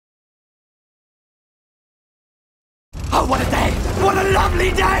Oh, what a day! What a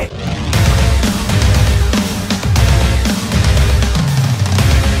lovely day!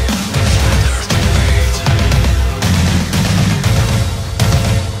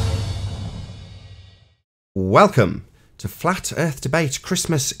 Welcome to Flat Earth Debate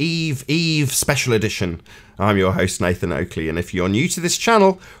Christmas Eve Special Edition. I'm your host Nathan Oakley, and if you're new to this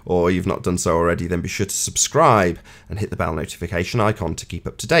channel, or you've not done so already, then be sure to subscribe and hit the bell notification icon to keep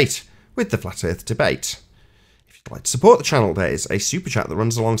up to date with the Flat Earth Debate. If you'd like to support the channel, there is a super chat that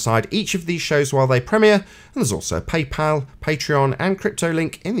runs alongside each of these shows while they premiere, and there's also a PayPal, Patreon and crypto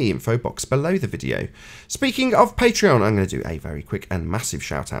link in the info box below the video. Speaking of Patreon, I'm going to do a very quick and massive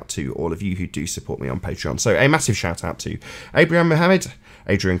shout out to all of you who do support me on Patreon. So a massive shout out to Abraham Mohammed,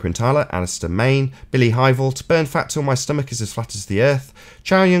 Adrian Quintala, Alistair Main, Billy Highvault, Burn Fat Till My Stomach Is As Flat As the Earth,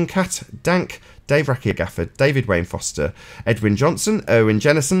 Chow Young Cat, Dank, Dave Rakia Gafford, David Wayne Foster, Edwin Johnson, Owen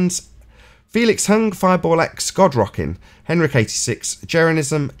Jennisons, Felix Hung, Fireball X, Godrockin, Henrik86,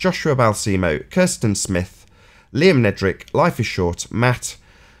 Jeranism, Joshua Balsimo, Kirsten Smith, Liam Nedrick, Life is Short, Matt,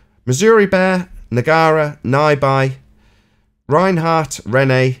 Missouri Bear, Nagara, Naibai, Reinhardt,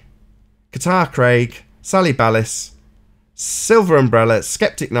 Rene, Qatar Craig, Sally Ballis, Silver Umbrella,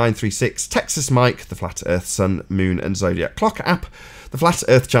 Skeptic936, Texas Mike, The Flat Earth Sun, Moon and Zodiac Clock App,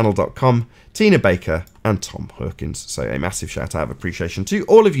 theflatearthchannel.com, Tina Baker and Tom Hawkins. So a massive shout out of appreciation to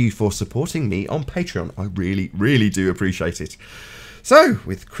all of you for supporting me on Patreon. I really do appreciate it. So,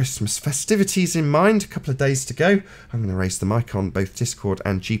 with Christmas festivities in mind, a couple of days to go, I'm going to raise the mic on both Discord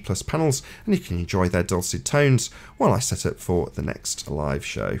and G Plus panels, and you can enjoy their dulcet tones while I set up for the next live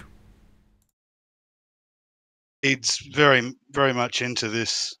show. It's very much into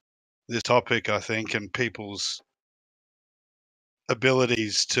this topic, I think, and people's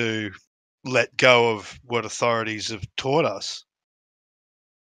abilities to let go of what authorities have taught us.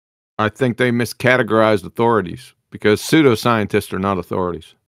 I think they miscategorized authorities because pseudoscientists are not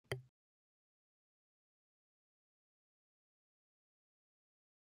authorities.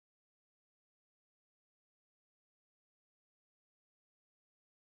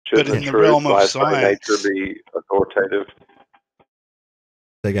 But in the realm of science, nature be authoritative.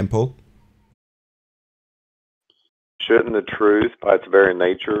 Say again, Paul. Shouldn't the truth, by its very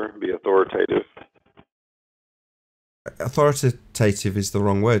nature, be authoritative? Authoritative is the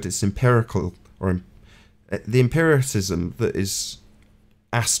wrong word. It's empirical, or the empiricism that is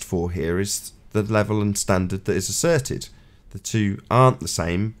asked for here is the level and standard that is asserted. The two aren't the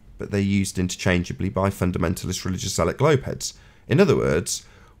same, but they're used interchangeably by fundamentalist religious zealot globeheads. In other words,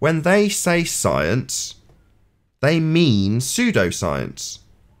 when they say science, they mean pseudoscience.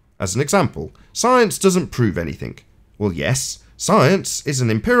 As an example, science doesn't prove anything. Well, yes, science is an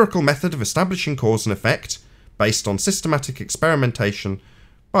empirical method of establishing cause and effect based on systematic experimentation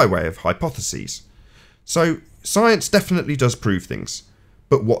by way of hypotheses. So, science definitely does prove things,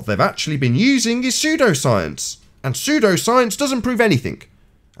 but what they've actually been using is pseudoscience, and pseudoscience doesn't prove anything,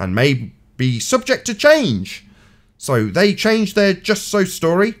 and may be subject to change. So they change their just so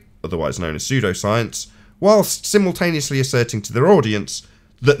story, otherwise known as pseudoscience, whilst simultaneously asserting to their audience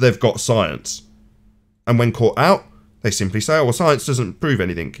that they've got science. And when caught out, they simply say, oh, well, science doesn't prove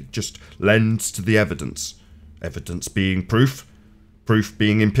anything, it just lends to the evidence. Evidence being proof, proof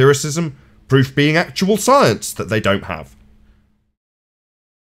being empiricism, proof being actual science that they don't have.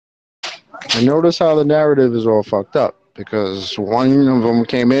 And notice how the narrative is all fucked up, because one of them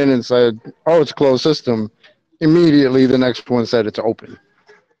came in and said, oh, it's a closed system. Immediately, the next one said it's open.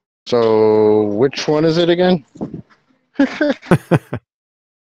 So which one is it again?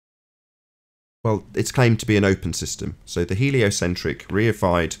 Well, it's claimed to be an open system. So the heliocentric,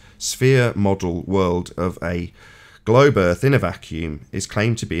 reified, sphere model world of a globe Earth in a vacuum is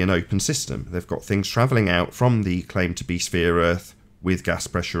claimed to be an open system. They've got things travelling out from the claimed to be sphere Earth with gas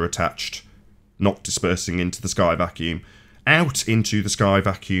pressure attached, not dispersing into the sky vacuum, out into the sky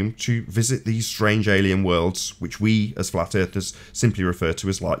vacuum to visit these strange alien worlds, which we, as flat earthers, simply refer to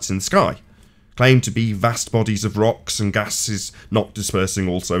as lights in the sky. Claim to be vast bodies of rocks and gases not dispersing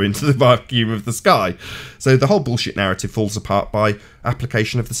also into the vacuum of the sky. So the whole bullshit narrative falls apart by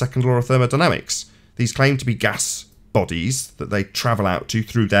application of the second law of thermodynamics. These claim to be gas bodies that they travel out to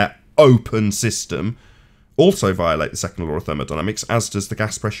through their open system also violate the second law of thermodynamics, as does the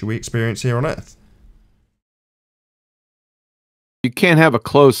gas pressure we experience here on Earth. You can't have a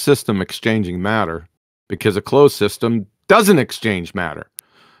closed system exchanging matter because a closed system doesn't exchange matter.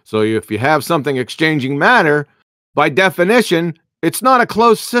 So if you have something exchanging matter, by definition, it's not a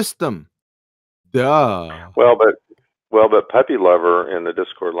closed system. Duh. Well, but Puppy Lover in the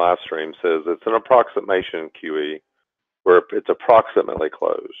Discord live stream says it's an approximation, QE, where it's approximately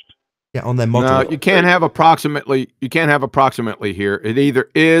closed. Yeah, on their model. No, you can't have approximately. You can't have approximately here. It either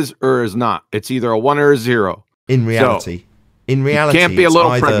is or is not. It's either a 1 or a 0. In reality, can't be a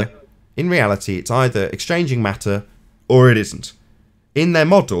little pregnant. In reality, it's either exchanging matter or it isn't. In their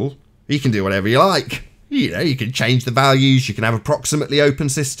model, you can do whatever you like. You know, you can change the values, you can have approximately open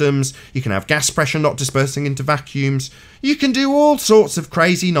systems, you can have gas pressure not dispersing into vacuums, you can do all sorts of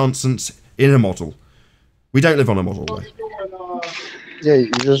crazy nonsense in a model. We don't live on a model, though. Yeah,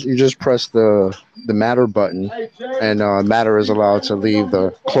 you just press the matter button, and matter is allowed to leave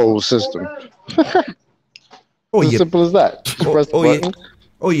the closed system. As simple as that. Just press the button.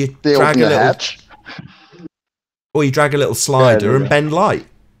 Or you They drag open a the little, hatch. or you drag a little slider and yeah. bend light.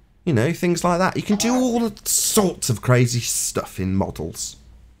 You know, things like that. You can do all sorts of crazy stuff in models,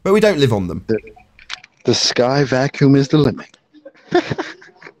 but we don't live on them. The sky vacuum is the limit.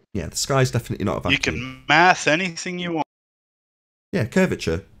 Yeah, the sky's definitely not a vacuum. You can math anything you want. Yeah,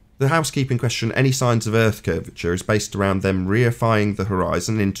 curvature. The housekeeping question, any signs of Earth curvature, is based around them reifying the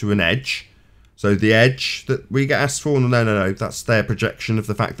horizon into an edge. So the edge that we get asked for, no, that's their projection of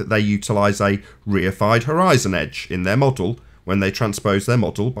the fact that they utilise a reified horizon edge in their model when they transpose their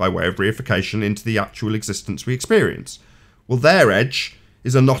model by way of reification into the actual existence we experience. Well, their edge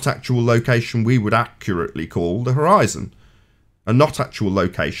is a not actual location we would accurately call the horizon. A not actual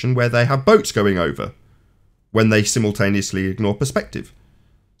location where they have boats going over when they simultaneously ignore perspective.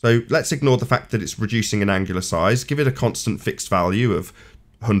 So let's ignore the fact that it's reducing in angular size, give it a constant fixed value of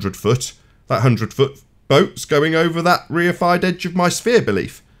 100 foot. That 100-foot boat's going over that reified edge of my sphere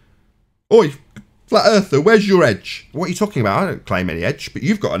belief. Oi, flat earther, where's your edge? What are you talking about? I don't claim any edge, but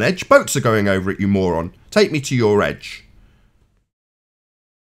you've got an edge. Boats are going over it, you moron. Take me to your edge.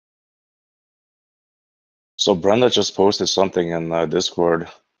 So Brenda just posted something in Discord,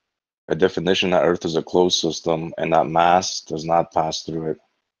 a definition that Earth is a closed system and that mass does not pass through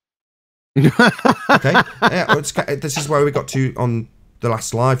it. Okay, yeah, this is where we got to on the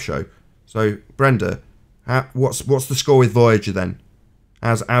last live show. So Brenda, what's the score with Voyager then?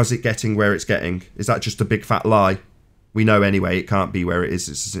 How's it getting where it's getting? Is that just a big fat lie? We know anyway it can't be where it is.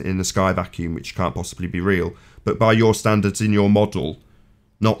 It's in the sky vacuum, which can't possibly be real. But by your standards in your model,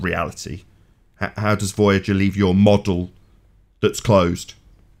 not reality, how does Voyager leave your model that's closed?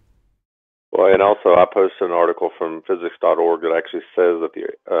 Well, and also I posted an article from physics.org that actually says that the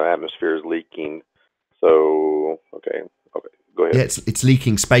atmosphere is leaking. So, okay, go ahead. Yeah, it's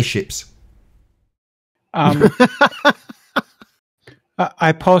leaking spaceships.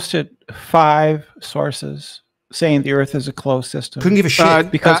 I posted 5 sources saying the Earth is a closed system. Couldn't give a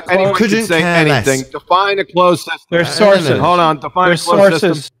shit. Because anyone could say anything. Define a closed system. There's sources. Hold on. Define a closed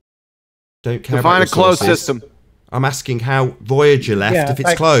system. Don't care Define about a closed sources. system. I'm asking how Voyager left if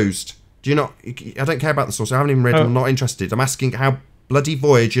it's closed. Do you not? I don't care about the source. I haven't even read them. I'm not interested. I'm asking how bloody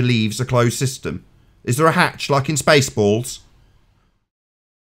Voyager leaves a closed system. Is there a hatch like in Spaceballs?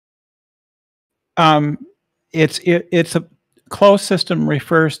 It's a closed system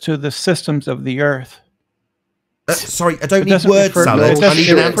refers to the systems of the Earth. Sorry, I don't need word salad. I need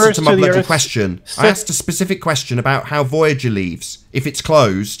an answer to my bloody question. I asked a specific question about how Voyager leaves. If it's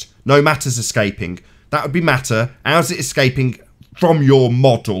closed, no matter's escaping. That would be matter. How's it escaping from your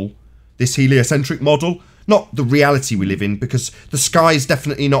model, this heliocentric model? Not the reality we live in, because the sky is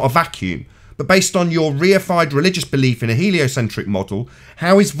definitely not a vacuum. But based on your reified religious belief in a heliocentric model,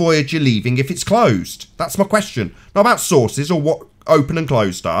 how is Voyager leaving if it's closed? That's my question. Not about sources or what open and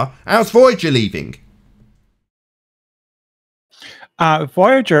closed are. How's Voyager leaving?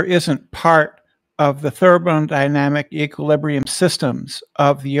 Voyager isn't part of the thermodynamic equilibrium systems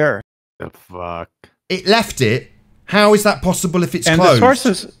of the Earth. The fuck? It left it. How is that possible if it's and closed? The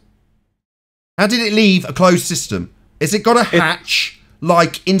sources. How did it leave a closed system? Has it got a hatch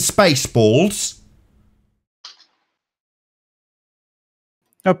like in Spaceballs?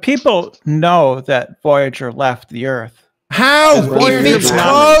 Now, people know that Voyager left the Earth. How? If it's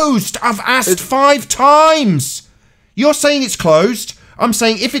closed! I've asked 5 times! You're saying it's closed. I'm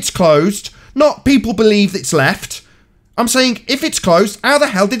saying if it's closed, not people believe it's left. I'm saying if it's closed, how the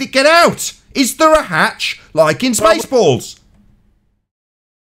hell did it get out? Is there a hatch like in Spaceballs?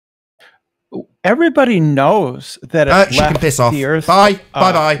 Everybody knows that it left she can piss off. The Earth. Bye.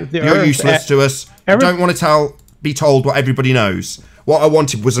 Bye. You're Earth, useless to us. I don't want to be told what everybody knows. What I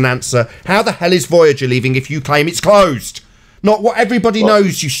wanted was an answer. How the hell is Voyager leaving if you claim it's closed? Not what everybody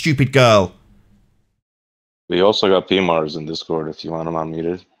knows, you stupid girl. We also got PMARS in Discord if you want them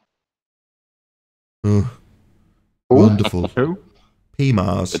unmuted. Wonderful. Who?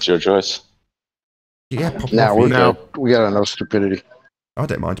 PMARS. It's your choice. Yeah, pop Now off. we got enough stupidity. I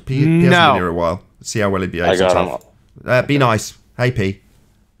don't mind. P hasn't been here a while. Let's see how well he behaves I got himself. Be nice. Hey, P.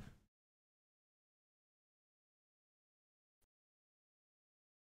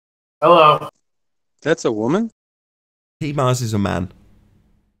 Hello. That's a woman? Mars is a man.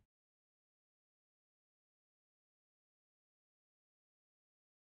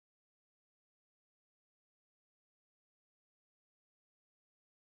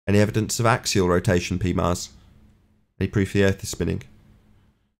 Any evidence of axial rotation, Mars? Any proof the Earth is spinning?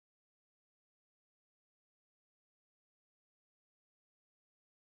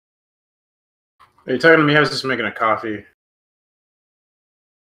 Are you talking to me? I was just making a coffee.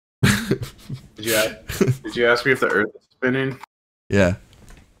 Did you ask me if the Earth is spinning? Yeah.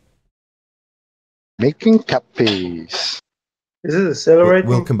 Making copies. Is it accelerating?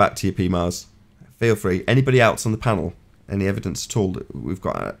 We'll come back to you, Mars. Feel free. Anybody else on the panel? Any evidence at all that we've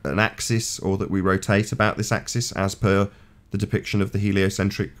got an axis or that we rotate about this axis as per the depiction of the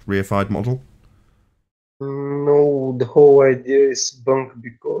heliocentric reified model? No, the whole idea is bunk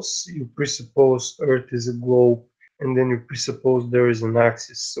because you presuppose Earth is a globe and then you presuppose there is an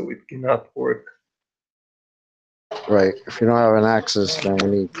axis, so it cannot work. Right. If you don't have an axis, then we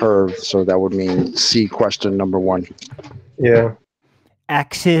need curve. So that would mean C question number 1. Yeah.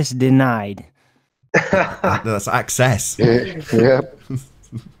 Axis denied. That's access. Yeah.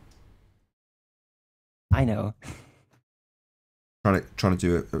 I know. Trying to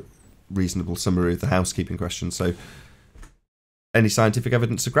do a reasonable summary of the housekeeping question. So, any scientific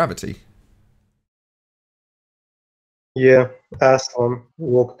evidence of gravity? Yeah, Aslan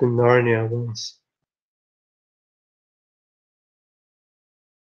walked in Narnia once.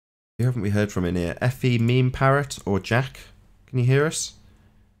 Who haven't we heard from in here? Effie, Meme Parrot, or Jack? Can you hear us?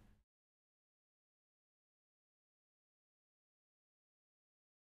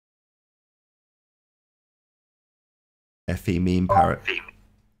 Effie, Meme Parrot.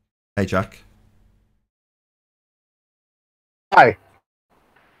 Hey, Jack. Hi.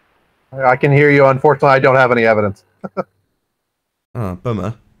 I can hear you. Unfortunately, I don't have any evidence. Oh,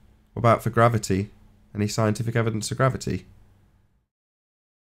 bummer. What about for gravity? Any scientific evidence of gravity?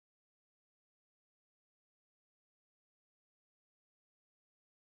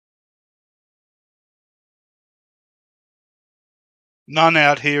 None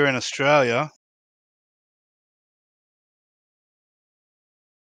out here in Australia.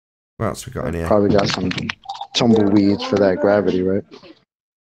 What else we got in here? Probably got some tumbleweeds for that gravity, right?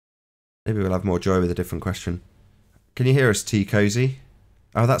 Maybe we'll have more joy with a different question. Can you hear us, T Cozy?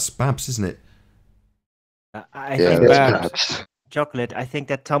 Oh, that's Babs, isn't it? I Yeah, think that's Babs. Chocolate. I think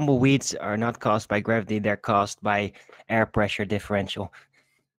that tumbleweeds are not caused by gravity; they're caused by air pressure differential.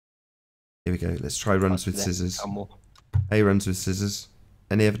 Here we go. Let's try runs with scissors. Hey, runs with scissors.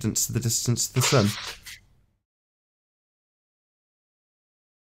 Any evidence of the distance to the sun?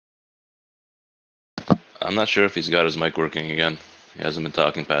 I'm not sure if he's got his mic working again. He hasn't been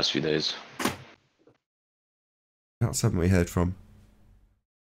talking past few days. What else haven't we heard from?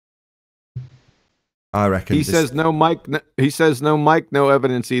 I reckon He says no mic. He says no mic, no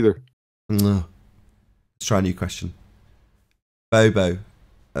evidence either. No. Let's try a new question. Bobo.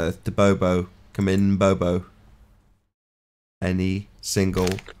 Earth to Bobo. Come in, Bobo. Any single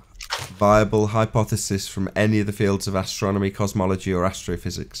viable hypothesis from any of the fields of astronomy, cosmology, or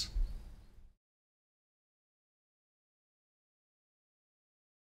astrophysics?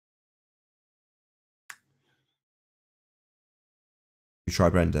 You try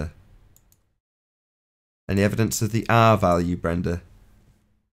Brenda. Any evidence of the R value, Brenda?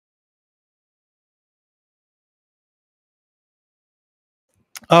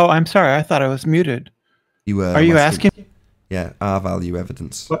 Oh, I'm sorry. I thought I was muted. You were. Are you asking? Yeah, R value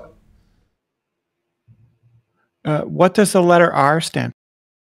evidence. What does the letter R stand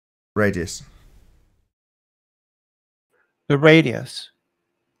for? Radius. The radius.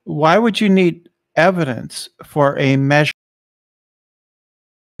 Why would you need evidence for a measure?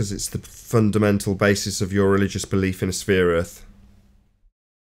 Because it's the fundamental basis of your religious belief in a sphere Earth.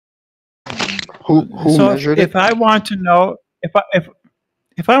 Who measured it? If I want to know, if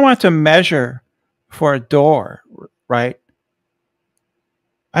I want to measure for a door, right?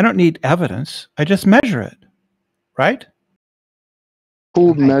 I don't need evidence. I just measure it, right?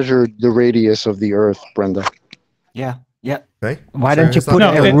 Who measured the radius of the Earth, Brenda? Yeah, yeah. Okay. Why don't you put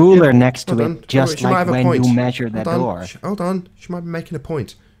a ruler next to it, just like when you measure that door? Hold on. She might be making a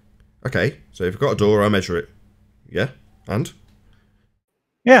point. Okay, so if you've got a door, I measure it. Yeah, and?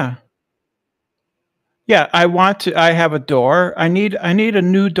 Yeah. Yeah, I have a door. I need a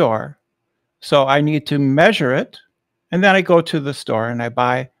new door. So I need to measure it, and then I go to the store and I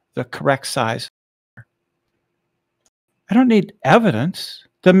buy the correct size. I don't need evidence.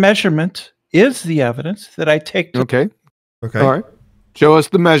 The measurement is the evidence that I take to. Okay. Okay. All right. Show us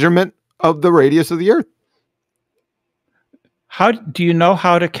the measurement of the radius of the Earth. How do you know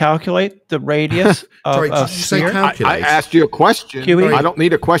how to calculate the radius of Sorry, a did you say sphere? calculate? I asked you a question. Huey? I don't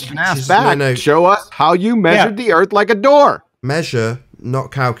need a question asked No, back. no. Show us how you measured the Earth like a door. Measure,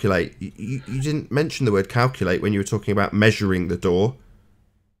 not calculate. You didn't mention the word calculate when you were talking about measuring the door.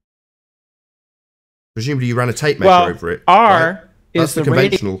 Presumably you ran a tape measure over it. R right? is That's the the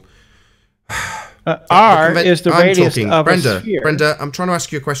radius. conventional. R is the I'm radius talking, of Brenda, a sphere. Brenda, I'm trying to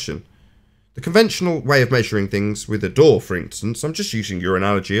ask you a question. The conventional way of measuring things with a door, for instance, I'm just using your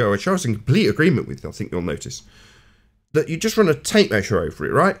analogy, which I was in complete agreement with, I think you'll notice, that you just run a tape measure over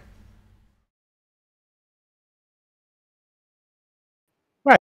it, right?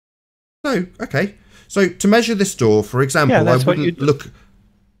 Right. No, okay. So to measure this door, for example, I that's what you wouldn't do. look.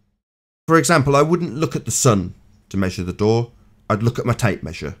 For example, I wouldn't look at the sun to measure the door. I'd look at my tape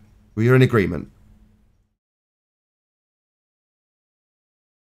measure. We're in agreement.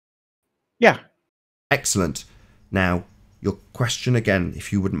 Yeah. Excellent. Now, your question again,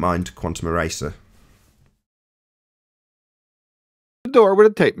 if you wouldn't mind, Quantum Eraser. The door with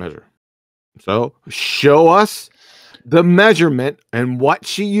a tape measure. So show us the measurement and what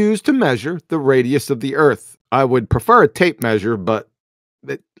she used to measure the radius of the Earth. I would prefer a tape measure, but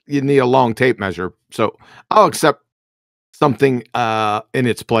you need a long tape measure. So I'll accept something in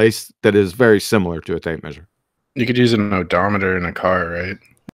its place that is very similar to a tape measure. You could use an odometer in a car, right?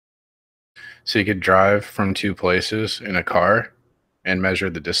 So you could drive from two places in a car and measure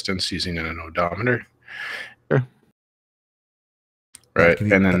the distance using an odometer. Sure. Right.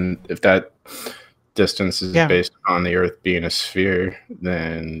 And then if that distance is based on the Earth being a sphere,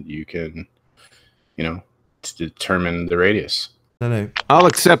 then you can, determine the radius. No. I'll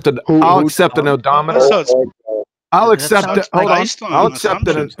accept an odometer. I'll accept it. Hold on. I'll accept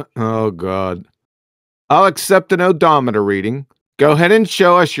it. Oh God. I'll accept an odometer reading. Go ahead and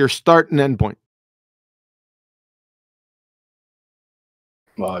show us your start and end point.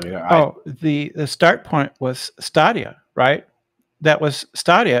 Well, the start point was Stadia, right? That was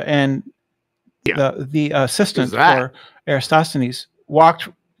Stadia, and the assistant for Eratosthenes walked.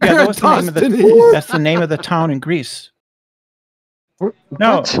 Yeah, that was the name of that's the name of the town in Greece.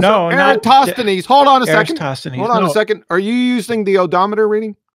 No, Eratosthenes. Hold on a second. Eratosthenes. Hold on a second. Are you using the odometer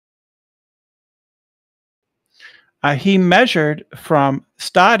reading? He measured from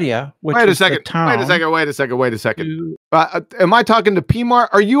Stadia, which Wait a is second. the town. Wait a second. Am I talking to PMAR?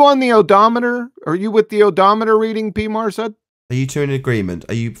 Are you on the odometer? Are you with the odometer reading, PMAR said? Are you two in agreement?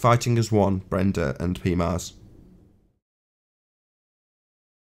 Are you fighting as one, Brenda and PMARS?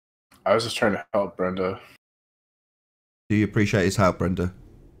 I was just trying to help Brenda. Do you appreciate his help, Brenda?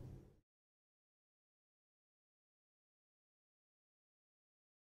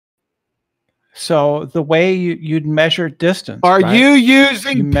 So the way you'd measure distance. Are you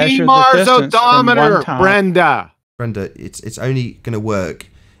using PMAR's odometer, Brenda? Brenda, it's only going to work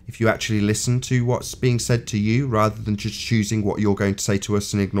if you actually listen to what's being said to you rather than just choosing what you're going to say to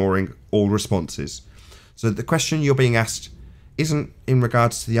us and ignoring all responses. So the question you're being asked isn't in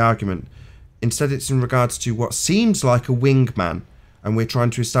regards to the argument. Instead, it's in regards to what seems like a wingman, and we're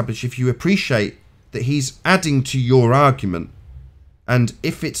trying to establish if you appreciate that he's adding to your argument. And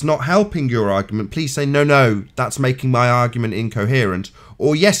if it's not helping your argument, please say, no, that's making my argument incoherent.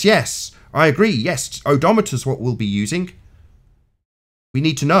 Or yes, I agree, yes, odometer's what we'll be using. We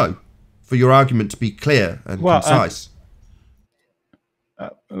need to know for your argument to be clear and concise.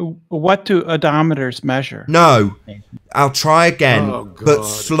 What do odometers measure? No, I'll try again, but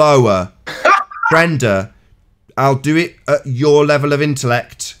slower. Brenda, I'll do it at your level of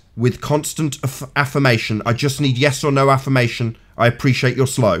intellect with constant affirmation. I just need yes or no affirmation. I appreciate you're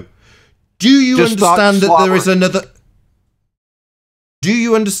slow. Do you understand that there is another... Do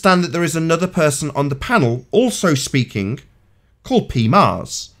you understand that there is another person on the panel also speaking called P.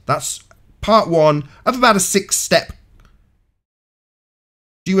 Mars? That's part one of about a 6-step.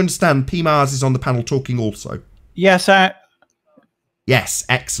 Do you understand P. Mars is on the panel talking also? Yes, Yes,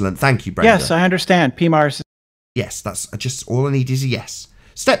 excellent. Thank you, Brenda. Yes, I understand. P. Mars. Yes, that's just all I need is a yes.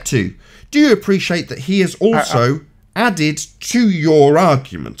 Step 2. Do you appreciate that he has also added to your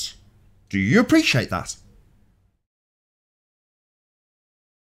argument? Do you appreciate that?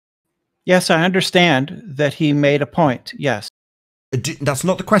 Yes, I understand that he made a point. Yes. That's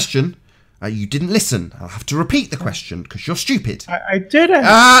not the question. You didn't listen. I'll have to repeat the question because you're stupid. I didn't.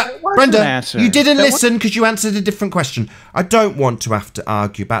 Brenda, you didn't listen because you answered a different question. I don't want to have to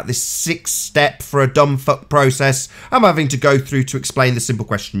argue about this 6-step for a dumb fuck process I'm having to go through to explain the simple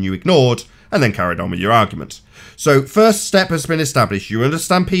question you ignored and then carried on with your argument. So, first step has been established. You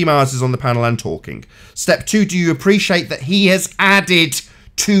understand P. Mars is on the panel and talking. Step 2, do you appreciate that he has added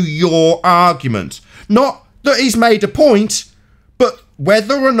to your argument? Not that he's made a point,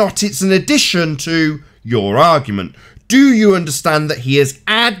 whether or not it's an addition to your argument. Do you understand that he has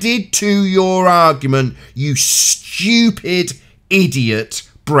added to your argument, you stupid idiot,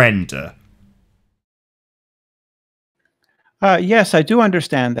 Brenda? Yes, I do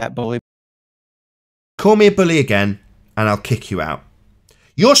understand that, bully. Call me a bully again, and I'll kick you out.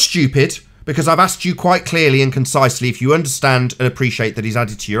 You're stupid, because I've asked you quite clearly and concisely if you understand and appreciate that he's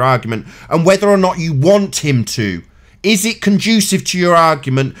added to your argument, and whether or not you want him to. Is it conducive to your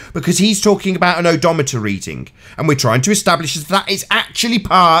argument? Because he's talking about an odometer reading, and we're trying to establish if that is actually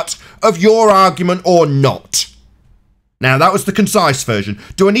part of your argument or not. Now, that was the concise version.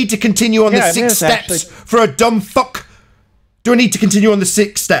 Do I need to continue on the 6 steps for a dumb fuck? Do I need to continue on the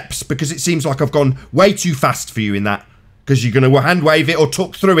 6 steps? Because it seems like I've gone way too fast for you in that. Because you're going to hand wave it or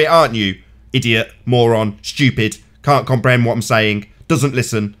talk through it, aren't you? Idiot, moron, stupid, can't comprehend what I'm saying, doesn't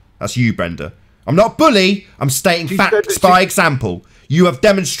listen. That's you, Brenda. I'm not a bully, I'm stating facts by example. You have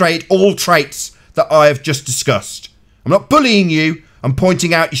demonstrated all traits that I have just discussed. I'm not bullying you, I'm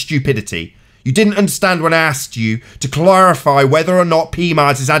pointing out your stupidity. You didn't understand when I asked you to clarify whether or not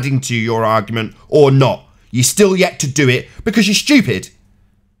PMARS is adding to your argument or not. You're still yet to do it because you're stupid.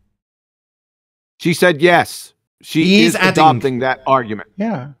 She said yes. She is adopting that argument.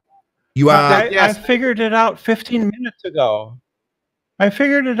 Yeah. You are. I figured it out 15 minutes ago. I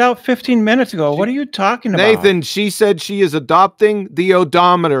figured it out 15 minutes ago. What are you talking about? Nathan, she said she is adopting the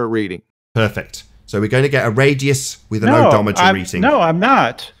odometer reading. Perfect. So we're going to get a radius with an odometer reading. No, I'm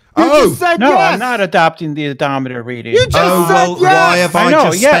not. You just said no, yes. I'm not adopting the odometer reading. You just said yes. Why have I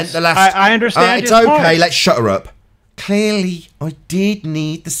just spent the last... I understand it's okay, let's shut her up. Clearly, I did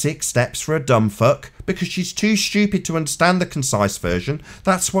need the 6 steps for a dumb fuck because she's too stupid to understand the concise version.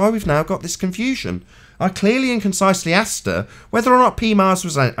 That's why we've now got this confusion. I clearly and concisely asked her whether or not PMARS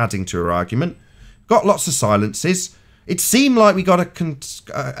was adding to her argument. Got lots of silences. It seemed like we got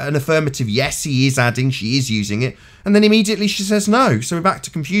an affirmative yes, he is adding, she is using it. And then immediately she says no. So we're back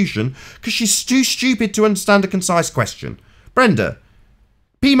to confusion because she's too stupid to understand a concise question. Brenda,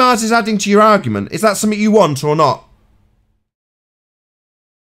 PMARS is adding to your argument. Is that something you want or not?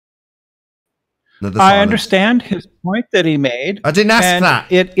 I understand his point that he made. I didn't ask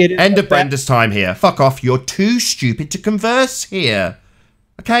that. End of that. Brenda's time here. Fuck off. You're too stupid to converse here.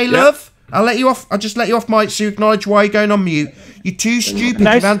 Okay, love? I'll let you off. I'll just let you off mic so you acknowledge why you're going on mute. You're too stupid.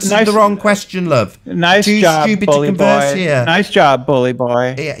 You've answered the wrong question, love. Nice too job, stupid bully to converse boy. here. Nice job, bully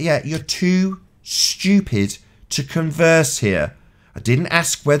boy. Yeah, you're too stupid to converse here. I didn't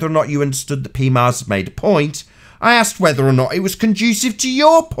ask whether or not you understood that PMARS made a point. I asked whether or not it was conducive to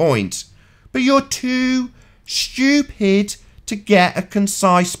your point. But you're too stupid to get a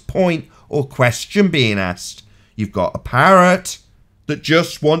concise point or question being asked. You've got a parrot that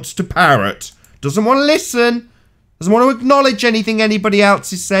just wants to parrot, doesn't want to listen, doesn't want to acknowledge anything anybody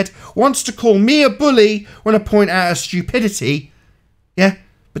else has said, wants to call me a bully when I point out her stupidity, yeah,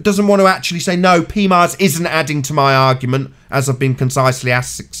 but doesn't want to actually say, no, PMARS isn't adding to my argument, as I've been concisely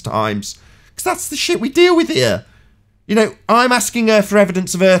asked 6 times. Because that's the shit we deal with here. You know, I'm asking her for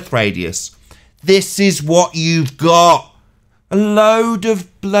evidence of Earth radius. This is what you've got. A load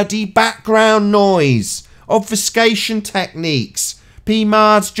of bloody background noise, obfuscation techniques,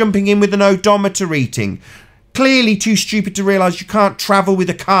 PMARS jumping in with an odometer reading. Clearly too stupid to realise you can't travel with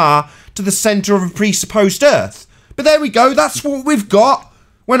a car to the centre of a presupposed Earth. But there we go, that's what we've got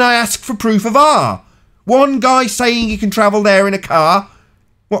when I ask for proof of R. One guy saying you can travel there in a car.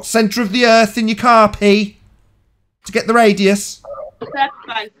 What, centre of the Earth in your car, P? To get the radius?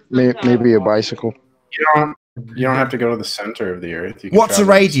 Maybe a bicycle. You don't have to go to the center of the Earth. You can What's a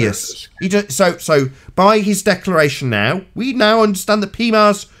radius? So by his declaration now, we now understand that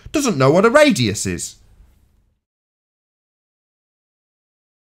PMARS doesn't know what a radius is.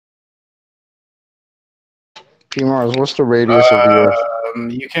 PMARS, what's the radius of the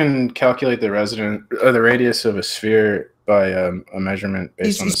Earth? You can calculate the radius of a sphere by a measurement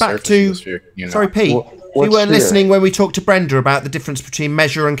based on the surface of the sphere. Sorry, P. You weren't listening when we talked to Brenda about the difference between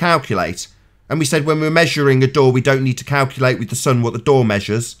measure and calculate. And we said when we're measuring a door, we don't need to calculate with the sun what the door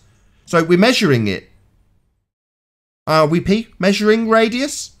measures. So we're measuring it. Are we, P? Measuring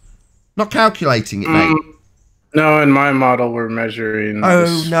radius? Not calculating it, mate. No, in my model, we're measuring the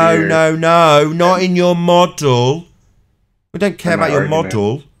sphere. No. Not in your model. We don't care about your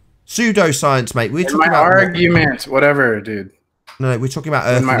model. Pseudoscience, mate. We're talking about argument. Whatever, dude. No, we're talking about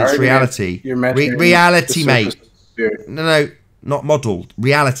Earth and its reality. Reality, mate. No, not model.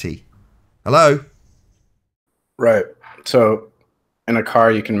 Reality. Hello? Right. So, in a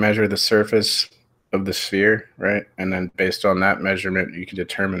car, you can measure the surface of the sphere, right? And then based on that measurement, you can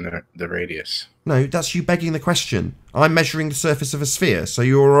determine the radius. No, that's you begging the question. I'm measuring the surface of a sphere, so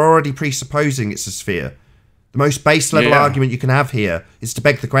you're already presupposing it's a sphere. The most base level argument you can have here is to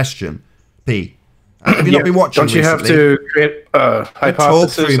beg the question. P. Have you not been watching Don't you recently? have to create a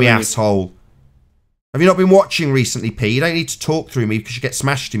hypothesis? Talk through me, asshole. Have you not been watching recently, P? You don't need to talk through me because you get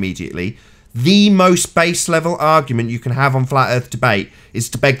smashed immediately. The most base level argument you can have on flat earth debate is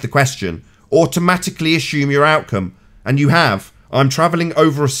to beg the question. Automatically assume your outcome. And you have. I'm travelling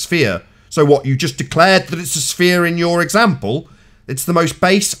over a sphere. So what, you just declared that it's a sphere in your example? It's the most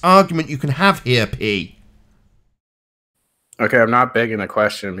base argument you can have here, P. Okay, I'm not begging the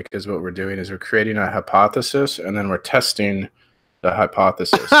question because what we're doing is we're creating a hypothesis and then we're testing the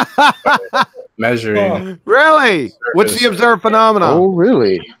hypothesis. Measuring. Really? What's the observed phenomenon? Oh,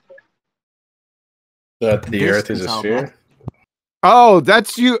 really? That the Earth is a sphere? Oh,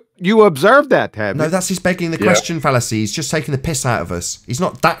 that's you. You observed that, have you? No, that's his begging the question fallacy. He's just taking the piss out of us. He's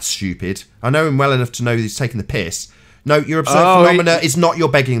not that stupid. I know him well enough to know he's taking the piss. No, your observed phenomena is not your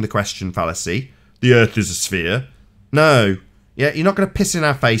begging the question fallacy. The Earth is a sphere. No. Yeah, you're not going to piss in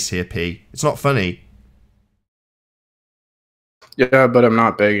our face here, P. It's not funny. Yeah, but I'm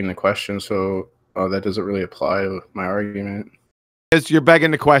not begging the question, so that doesn't really apply to my argument. As you're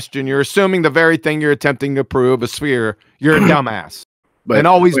begging the question, you're assuming the very thing you're attempting to prove, a sphere. You're a dumbass. And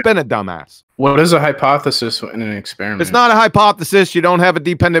always been a dumbass. What is a hypothesis in an experiment? It's not a hypothesis. You don't have a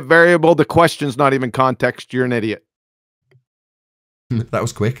dependent variable. The question's not even context. You're an idiot. That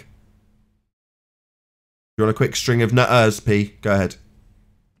was quick. You want a quick string of nutters, P? Go ahead.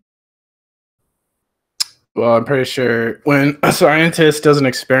 Well, I'm pretty sure when a scientist does an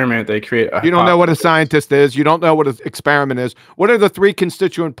experiment, they create a You don't know what a scientist is. You don't know what an experiment is. What are the three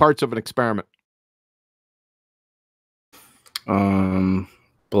constituent parts of an experiment?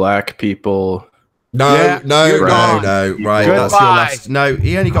 Black people. No. Right. Goodbye. That's your last. No,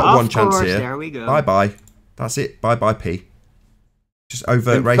 he only got one chance here. There we go. Bye. That's it. Bye, P. Just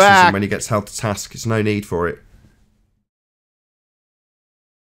overt racism when he gets held to task. It's no need for it.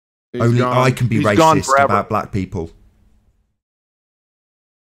 Only I can be racist about black people.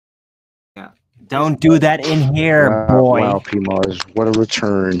 Yeah. Don't do that in here, boy. Wow, P-Mars, what a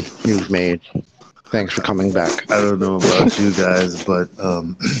return you've made. Thanks for coming back. I don't know about you guys, but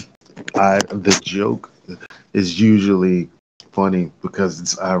the joke is usually funny because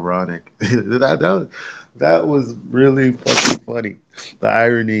it's ironic. That was really fucking funny. The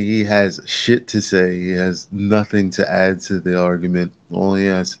irony, he has shit to say. He has nothing to add to the argument. All he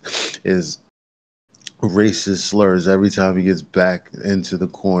has is racist slurs every time he gets back into the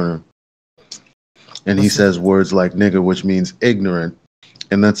corner. And he says words like nigger, which means ignorant.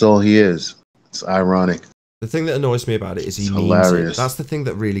 And that's all he is. It's ironic. The thing that annoys me about it is he means hilarious. it. That's the thing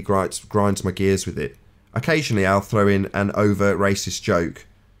that really grinds my gears with it. Occasionally I'll throw in an overt racist joke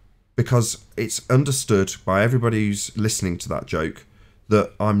because it's understood by everybody who's listening to that joke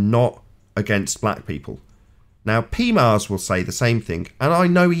that I'm not against black people. Now, P-Mars will say the same thing, and I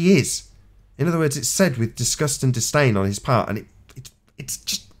know he is. In other words, it's said with disgust and disdain on his part, and it's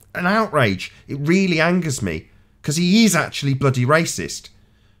just an outrage. It really angers me because he is actually bloody racist.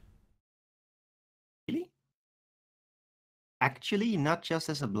 Really? Actually, not just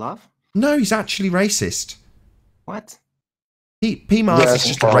as a bluff? No, he's actually racist. What? P-Mars is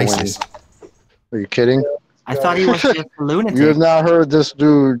just a racist. Are you kidding? I thought he was just a lunatic. You have not heard this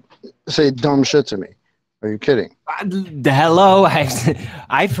dude say dumb shit to me. Are you kidding? Hello,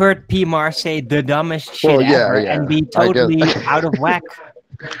 I've heard P-Mars say the dumbest shit ever and be totally out of whack.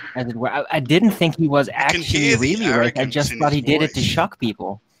 As it were. I didn't think he was actually really racist. I just thought he did it to shock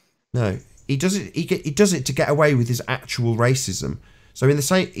people. No, he does it. He does it to get away with his actual racism. So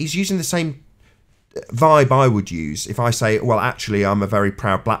he's using the same vibe I would use if I say, well, actually, I'm a very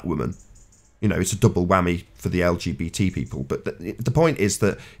proud black woman. You know, it's a double whammy for the LGBT people. But the point is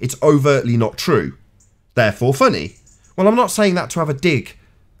that it's overtly not true, therefore funny. Well, I'm not saying that to have a dig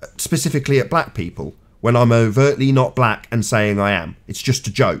specifically at black people when I'm overtly not black and saying I am. It's just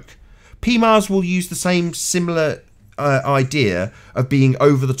a joke. P-Mars will use the same similar idea of being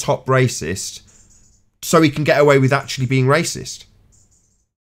over-the-top racist so he can get away with actually being racist.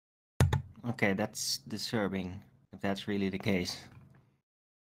 Okay, that's disturbing, if that's really the case.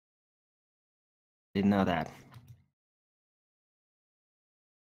 Didn't know that.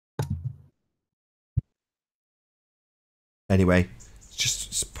 Anyway,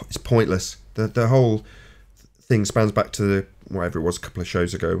 it's pointless. The whole thing spans back to whatever it was a couple of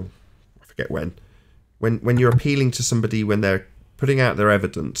shows ago. I forget when. When you're appealing to somebody when they're putting out their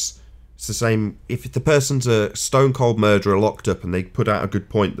evidence, It's the same. If the person's a stone cold murderer locked up and they put out a good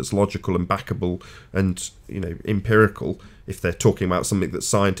point that's logical and backable and, you know, empirical, if they're talking about something that's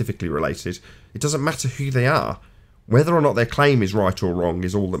scientifically related, it doesn't matter who they are. Whether or not their claim is right or wrong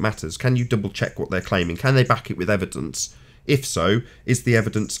is all that matters. Can you double check what they're claiming? Can they back it with evidence? If so, is the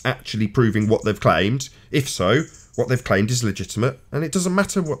evidence actually proving what they've claimed? If so, what they've claimed is legitimate, and it doesn't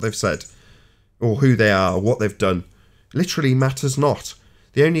matter what they've said or who they are or what they've done. Literally matters not.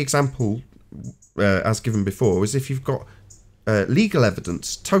 The only example, as given before, is if you've got legal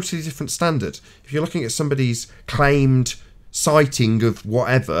evidence, totally different standard. If you're looking at somebody's claimed sighting of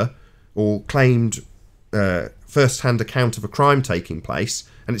whatever, or claimed first-hand account of a crime taking place,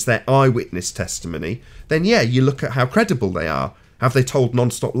 and it's their eyewitness testimony, then yeah, you look at how credible they are. Have they told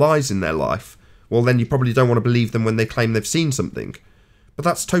non-stop lies in their life? Well, then you probably don't want to believe them when they claim they've seen something. But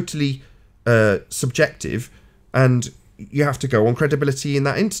that's totally subjective, and you have to go on credibility in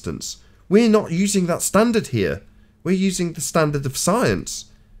that instance. We're not using that standard here. We're using the standard of science.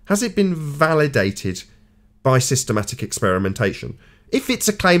 Has it been validated by systematic experimentation? If it's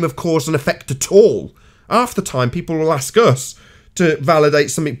a claim of cause and effect at all, half the time people will ask us to validate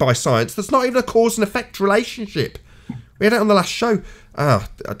something by science that's not even a cause and effect relationship. We had it on the last show. I'll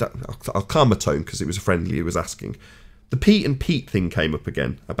calm my tone because it was a friendly who was asking. The Pete and Pete thing came up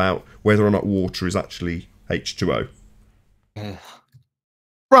again about whether or not water is actually H2O.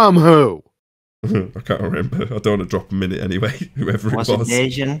 From who? I can't remember. I don't want to drop a minute anyway. Whoever it was. Was it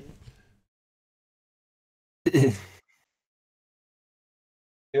Asian?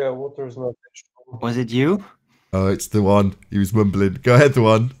 Yeah, water is not H2O. Was it you? Oh, it's the one. He was mumbling. Go ahead, the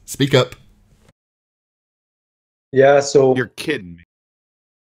one. Speak up. Yeah, so you're kidding me.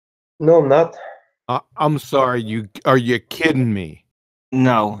 No, I'm not. I'm sorry. Are you kidding me?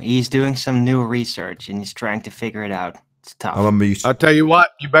 No, he's doing some new research and he's trying to figure it out. It's tough. I'm on mute. I'll tell you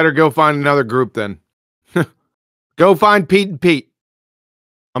what. You better go find another group then. Go find Pete and Pete.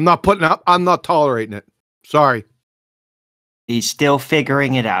 I'm not putting up. I'm not tolerating it. Sorry. He's still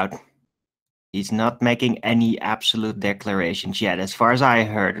figuring it out. He's not making any absolute declarations yet, as far as I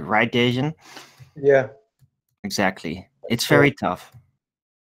heard. Right, Dejan? Yeah. Exactly. It's very tough.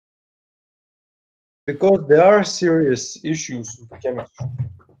 Because there are serious issues with chemistry.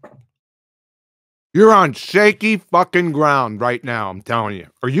 You're on shaky fucking ground right now, I'm telling you.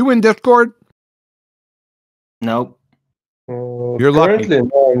 Are you in Discord? Nope. You're currently, lucky.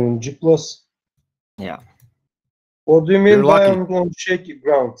 No, I'm in G+. Yeah. What do you mean You're by lucky. I'm on shaky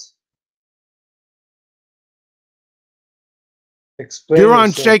grounds? Explain You're on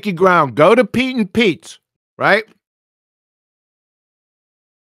yourself. shaky ground. Go to Pete and Pete's, right?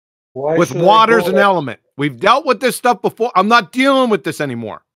 Why With should I water's go an there? element. We've dealt with this stuff before. I'm not dealing with this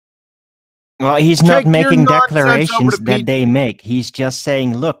anymore. Well, he's not Take your making nonsense over declarations to that Pete. they make. He's just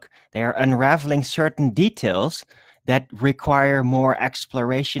saying, look, they are unraveling certain details that require more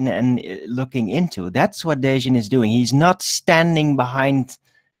exploration and looking into. That's what Dejan is doing. He's not standing behind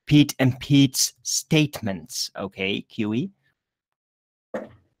Pete and Pete's statements. Okay, QE?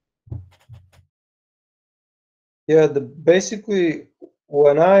 Yeah, basically,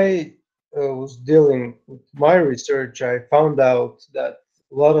 when I was dealing with my research, I found out that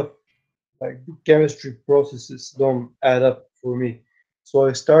a lot of the chemistry processes don't add up for me. So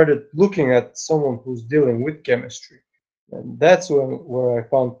I started looking at someone who's dealing with chemistry, and that's where I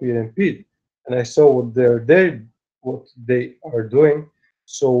found Pete and Pete, and I saw what they are doing.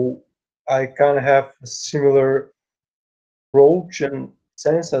 So I kind of have a similar approach and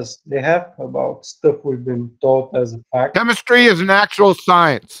sense as they have about stuff we've been taught as a fact. Chemistry is an actual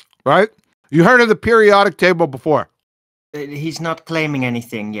science, right? You heard of the periodic table before. He's not claiming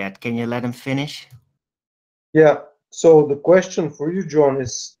anything yet. Can you let him finish? Yeah. So the question for you, John,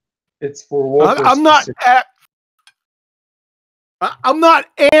 is it's for water. I'm not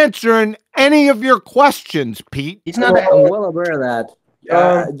answering any of your questions, Pete. He's not. I'm well aware of that.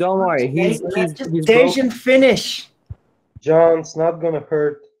 Don't worry. He's Dejan finish. John, it's not gonna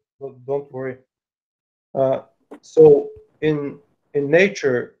hurt, but don't worry. So in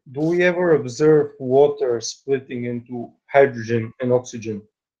nature, do we ever observe water splitting into hydrogen and oxygen?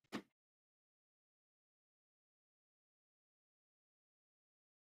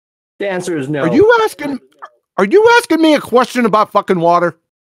 The answer is no. Are you asking me a question about fucking water?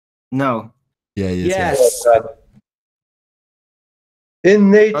 No. Yeah, yes.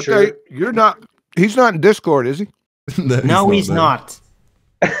 In nature, Okay, you're not. He's not in Discord, is he? No, he's not.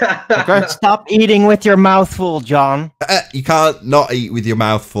 Okay. Stop eating with your mouth full, John. You can't not eat with your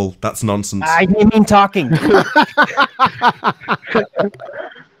mouth full. That's nonsense. I mean talking.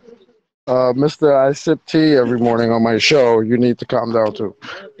 Mister, I sip tea every morning on my show. You need to calm down too.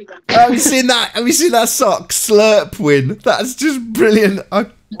 Have you seen that? Have you seen that sock slurp win? That's just brilliant. I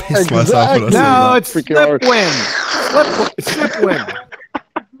pissed myself when I saw that. It's slip win.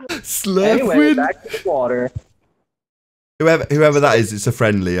 Slurp Anyway, win. back to the water. Whoever that is, it's a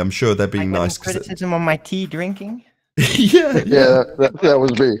friendly. I'm sure they're being nice. Criticism on my tea drinking? Yeah. That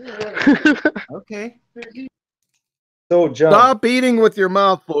was me. Okay. So, John. Stop eating with your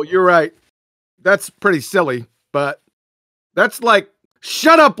mouth full. You're right. That's pretty silly, but that's like,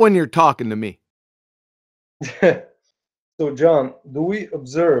 shut up when you're talking to me. So, John, do we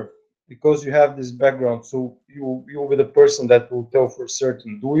observe, because you have this background, so you'll be the person that will tell for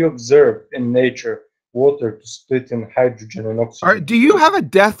certain, do we observe in nature water to split in hydrogen and oxygen? Do you have a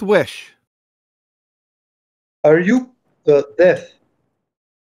death wish? Are you death?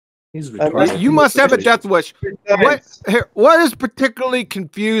 You must have a death wish. What is particularly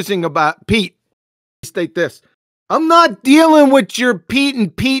confusing about Pete? State this. I'm not dealing with your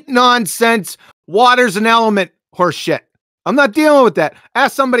Pete nonsense, water's an element horse shit. I'm not dealing with that.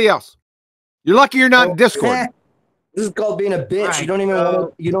 Ask somebody else. You're lucky you're not in Discord. This is called being a bitch. You don't even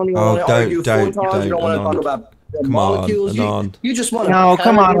want to argue photons. You don't want to talk about molecules. You just want to. No,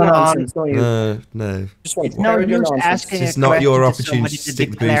 come on. No. It's no use asking. It's not your opportunity to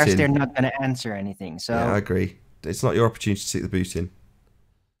stick the boot in. They're not going to answer anything. So yeah, I agree. It's not your opportunity to stick the boot in.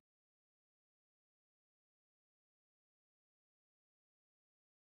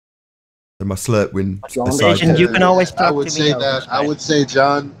 My slurp win. You can always talk I would to say me. that I would say,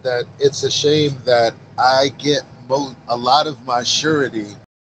 John, that it's a shame that I get a lot of my surety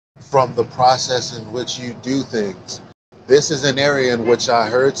from the process in which you do things. This is an area in which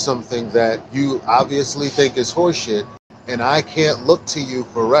I heard something that you obviously think is horseshit, and I can't look to you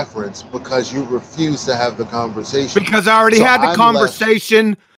for reference because you refuse to have the conversation. Because I already had the conversation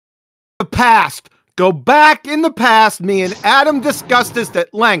in the past. Go back in the past. Me and Adam discussed this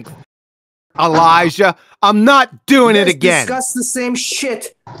at length. Elijah, I'm not doing it again. Discuss the same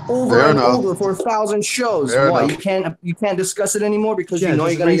shit over and over for 1,000 shows. Why you can't discuss it anymore because you know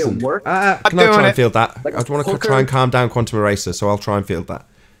you're gonna get work? Can I try and field that? I want to try and calm down Quantum Eraser, so I'll try and field that.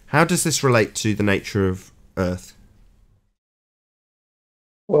 How does this relate to the nature of Earth?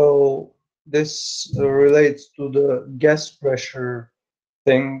 Well, this relates to the gas pressure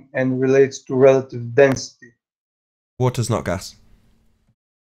thing and relates to relative density. Water's not gas.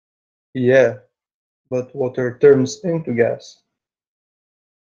 Yeah, but water turns into gas.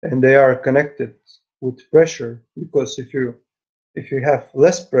 And they are connected with pressure, because if you have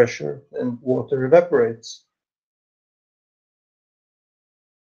less pressure, then water evaporates.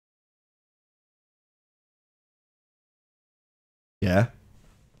 Yeah.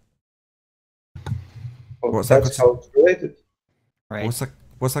 Well, What's that that's how it's related. Right.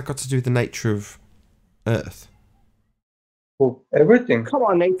 What's that got to do with the nature of Earth? Well, everything. Come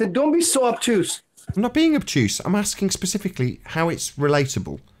on, Nathan. Don't be so obtuse. I'm not being obtuse. I'm asking specifically how it's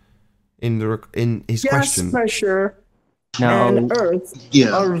relatable in his question. Gas pressure and Earth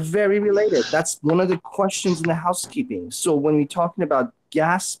are very related. That's one of the questions in the housekeeping. So when we're talking about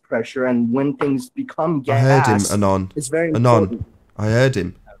gas pressure and when things become gas, I heard him, Anon. It's very important. I heard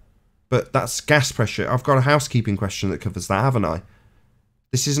him. But that's gas pressure. I've got a housekeeping question that covers that, haven't I?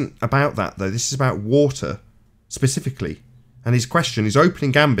 This isn't about that, though. This is about water, specifically. And his question, his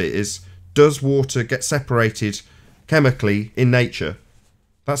opening gambit is, does water get separated chemically in nature?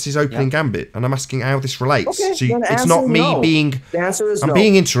 That's his opening gambit. And I'm asking how this relates. Okay, so it's not me being... The answer is I'm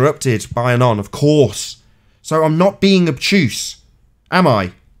being interrupted by Anon, of course. So I'm not being obtuse, am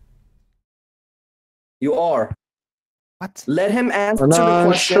I? You are. What? Let him answer the Anon,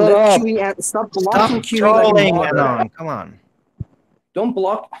 question. shut Let up. QE stop blocking QE. Trolling, Anon. Come on. Don't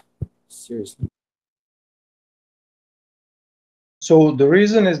block. Seriously. So the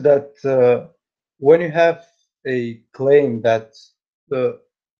reason is that when you have a claim that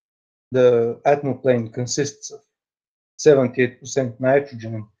the atmoplane consists of 78%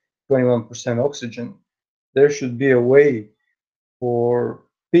 nitrogen and 21% oxygen, there should be a way for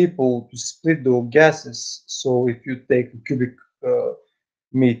people to split those gases. So if you take a cubic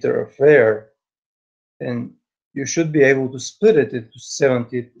meter of air, then you should be able to split it into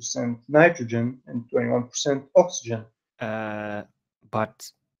 78% nitrogen and 21% oxygen.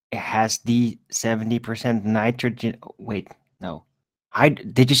 But it has the 70% nitrogen. Wait, no.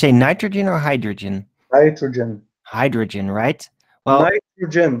 Did you say nitrogen or hydrogen? Nitrogen. Hydrogen, right? Well,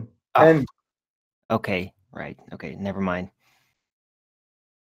 nitrogen. And okay, right. Okay, never mind.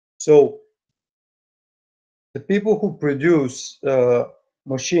 So the people who produce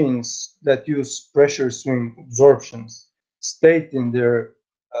machines that use pressure swing absorptions state in their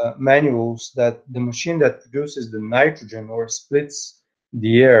manuals that the machine that produces the nitrogen or splits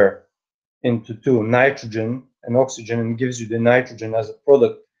the air into two, nitrogen and oxygen, and gives you the nitrogen as a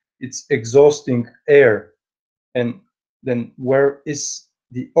product, it's exhausting air. And then where is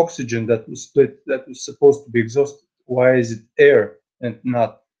the oxygen that was split, that was supposed to be exhausted? Why is it air and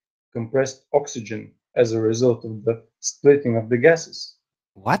not compressed oxygen as a result of the splitting of the gases?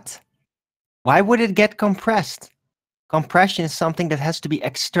 What? Why would it get compressed? Compression is something that has to be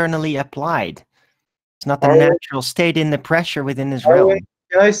externally applied. It's not the natural state in the pressure within this realm.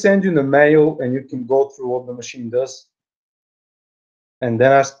 Can I send you the manual and you can go through what the machine does and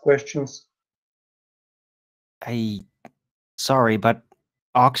then ask questions? Sorry, but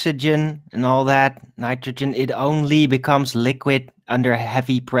oxygen and all that, nitrogen, it only becomes liquid under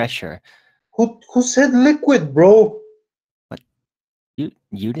heavy pressure. Who said liquid, bro? What?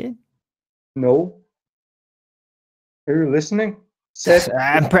 You did? No. Are you listening?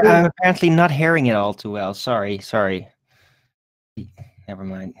 I'm apparently not hearing it all too well. Sorry. Never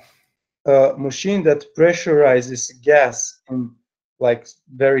mind. A machine that pressurizes gas in like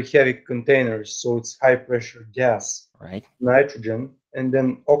very heavy containers, so it's high pressure gas, right? Nitrogen and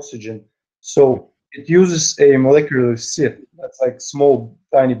then oxygen. So it uses a molecular sieve that's like small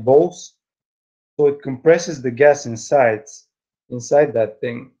tiny balls. So it compresses the gas inside that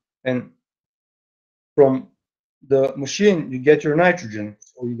thing, and from the machine you get your nitrogen.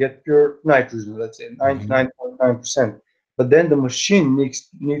 So you get pure nitrogen, let's say 99.9%. But then the machine needs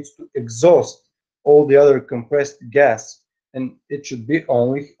to exhaust all the other compressed gas, and it should be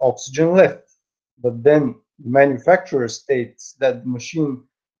only oxygen left. But then the manufacturer states that the machine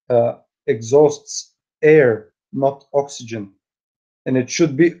exhausts air, not oxygen, and it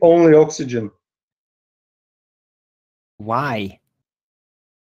should be only oxygen. Why?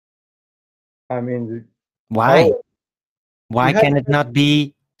 I mean, why? Why can it not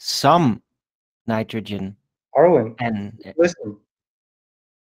be some nitrogen? Arlen, and listen.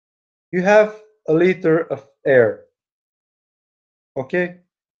 You have a liter of air. Okay?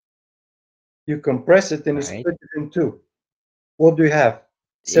 You compress it and you split it in two. What do you have?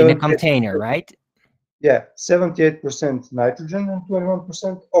 In a container, right? Yeah, 78% nitrogen and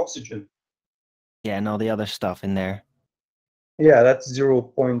 21% oxygen. Yeah, and all the other stuff in there. Yeah, that's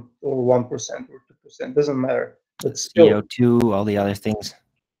 0.1% or 2%. Doesn't matter. But still, CO2, all the other things.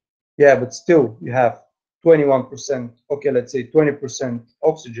 Yeah, but still, you have 21%. Okay, let's say 20%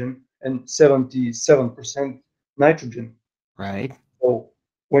 oxygen and 77% nitrogen. Right. So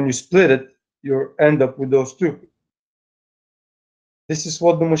when you split it, you end up with those two. This is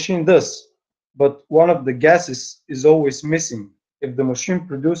what the machine does. But one of the gases is always missing. If the machine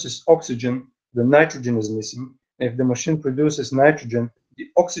produces oxygen, the nitrogen is missing. If the machine produces nitrogen, the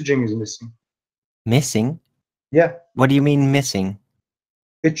oxygen is missing. Missing? Yeah. What do you mean missing?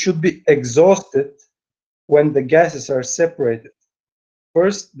 It should be exhausted when the gases are separated.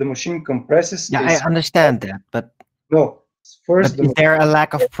 First, the machine compresses. Yeah, I understand that, but no. First, is there a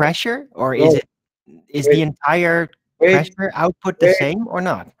lack of pressure, or No. is the entire pressure output the same or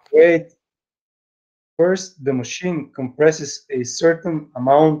not? Wait. First, the machine compresses a certain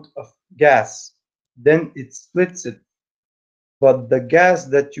amount of gas, then it splits it. But the gas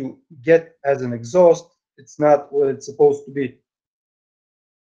that you get as an exhaust, it's not what it's supposed to be.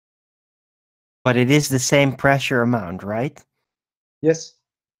 But it is the same pressure amount, right? Yes.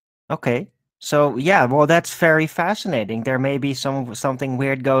 Okay. So yeah, well, that's very fascinating. There may be something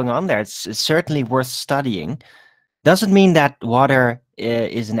weird going on there. It's certainly worth studying. Doesn't mean that water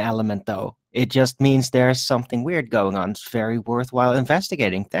is an element, though. It just means there's something weird going on. It's very worthwhile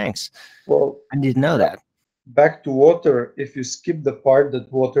investigating. Thanks. Well, I didn't know that. Back to water, if you skip the part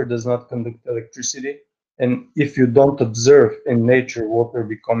that water does not conduct electricity, and if you don't observe in nature water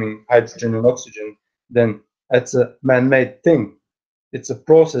becoming hydrogen and oxygen, then that's a man-made thing. It's a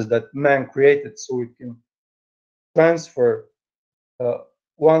process that man created so it can transfer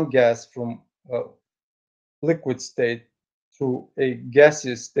one gas from a liquid state to a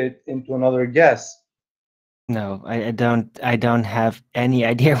gaseous state into another gas. No, I don't have any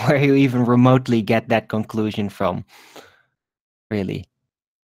idea where you even remotely get that conclusion from. Really.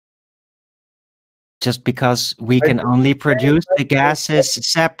 Just because we can only produce the gases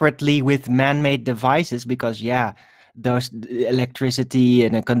separately with man-made devices, because yeah, those electricity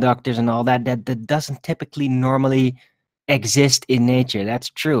and the conductors and all that doesn't typically normally exist in nature. That's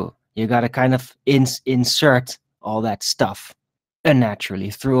true. You got to kind of insert all that stuff unnaturally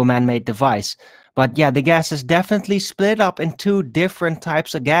through a man-made device. But yeah, the gases definitely split up in two different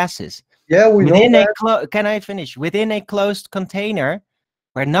types of gases. Yeah, we know that. Can I finish? Within a closed container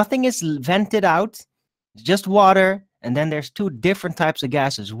where nothing is vented out, just water And then there's two different types of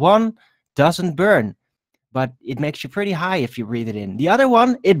gases. One doesn't burn, but it makes you pretty high if you breathe it in. The other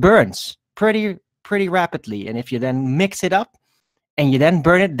one, it burns pretty rapidly. And if you then mix it up and you then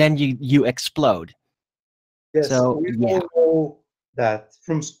burn it, then you explode. Yes, so, we all know that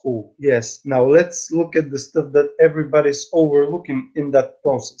from school. Yes. Now let's look at the stuff that everybody's overlooking in that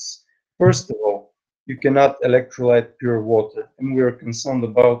process. First of all, you cannot electrolyte pure water, and we are concerned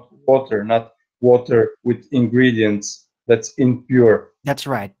about water, not water with ingredients that's impure. That's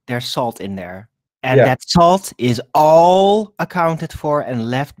right. There's salt in there. And that salt is all accounted for and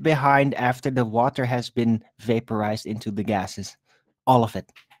left behind after the water has been vaporized into the gases. All of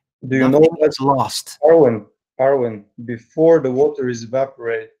it. Do you know that's lost? Arwen, before the water is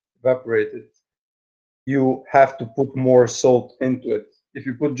evaporated, you have to put more salt into it. If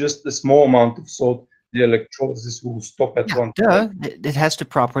you put just a small amount of salt, the electrolysis will stop at one point. It has to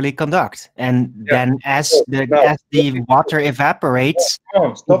properly conduct. And then as the water evaporates,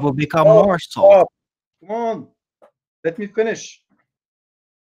 it will become more salt. Come on, let me finish.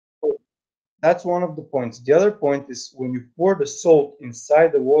 That's one of the points. The other point is when you pour the salt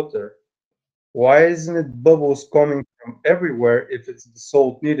inside the water, why isn't it bubbles coming from everywhere if it's the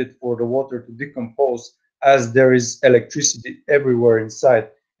salt needed for the water to decompose, as there is electricity everywhere inside,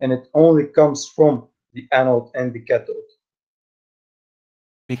 and it only comes from the anode and the cathode?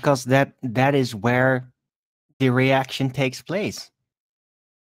 Because that is where the reaction takes place.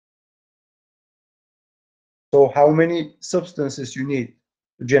 So how many substances you need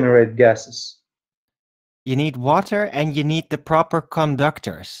to generate gases? You need water and you need the proper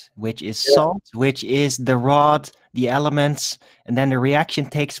conductors, which is salt, which is the rod, the elements, and then the reaction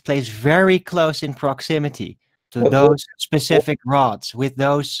takes place very close in proximity to those specific rods with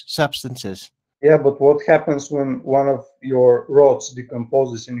those substances. Yeah, but what happens when one of your rods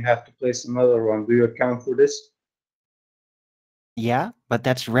decomposes and you have to place another one? Do you account for this? Yeah, but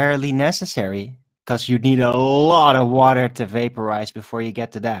that's rarely necessary because you need a lot of water to vaporize before you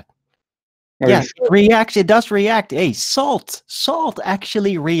get to that. Yes, it reacts. It does react. Hey, salt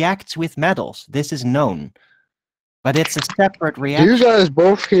actually reacts with metals. This is known, but it's a separate reaction. Do you guys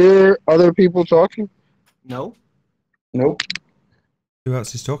both hear other people talking? No. Nope. Who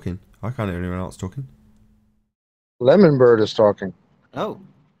else is talking? I can't hear anyone else talking. Lemon Bird is talking. Oh.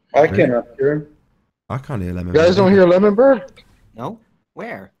 I cannot hear him. I can't hear Lemon You guys Bird. don't hear Lemon Bird? No.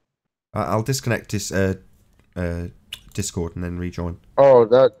 Where? I'll disconnect this Discord and then rejoin. Oh,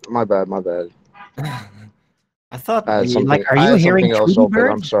 my bad. I thought, are you hearing else Tweety open?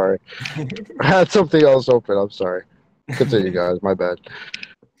 Bird? I'm sorry. I had something else open. I'm sorry. Continue, guys. My bad.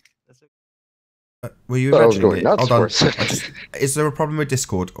 Were you imagining it? Hold on. Is there a problem with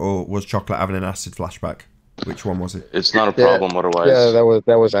Discord, or was Chocolate having an acid flashback? Which one was it? It's not a problem otherwise. Yeah,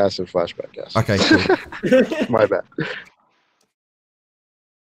 that was acid flashback. Yes. Okay, cool. My bad.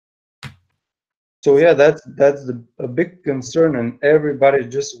 So yeah, that's a big concern, and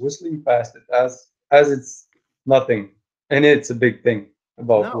everybody's just whistling past it as it's nothing, and it's a big thing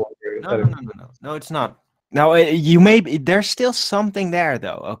about water. No, it's not. Now there's still something there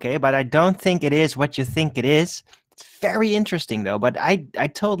though, okay? But I don't think it is what you think it is. It's very interesting though, but I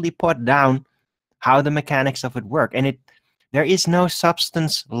totally put down how the mechanics of it work, and there is no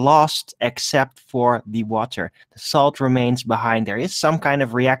substance lost except for the water. The salt remains behind. There is some kind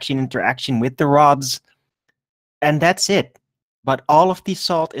of interaction with the rods, and that's it. But all of the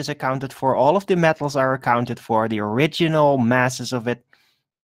salt is accounted for. All of the metals are accounted for, the original masses of it.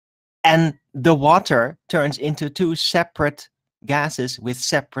 And the water turns into two separate gases with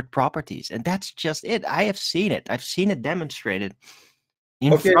separate properties. And that's just it. I have seen it. I've seen it demonstrated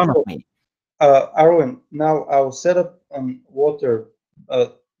in front of me. Arwen, now I'll set up water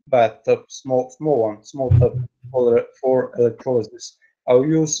bathtub, small tub for electrolysis. I'll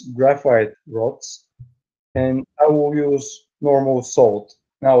use graphite rods, and I will use normal salt.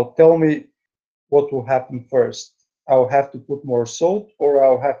 Now tell me what will happen first. I'll have to put more salt, or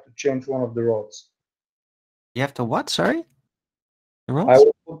I'll have to change one of the rods. You have to what? Sorry? The rods? I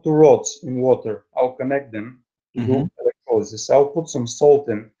will put the rods in water. I'll connect them to do electrolysis. I'll put some salt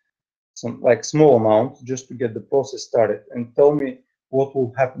in, some small amount, just to get the process started. And tell me what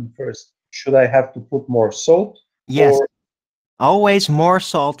will happen first. Should I have to put more salt? Yes. Always more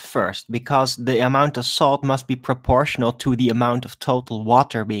salt first, because the amount of salt must be proportional to the amount of total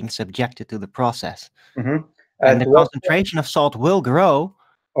water being subjected to the process. And the concentration of salt will grow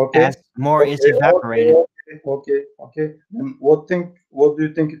as more is evaporated. Okay. And what do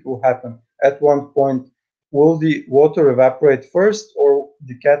you think it will happen? At one point, will the water evaporate first, or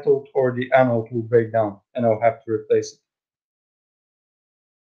the cathode or the anode will break down and I'll have to replace it?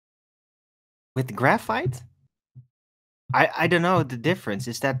 With graphite? I don't know the difference.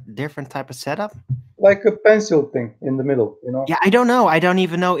 Is that different type of setup? Like a pencil thing in the middle, you know? Yeah, I don't know. I don't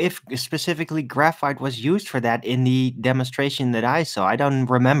even know if specifically graphite was used for that in the demonstration that I saw. I don't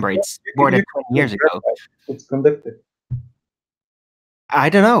remember. It's more than 20 years ago. It's conductive. I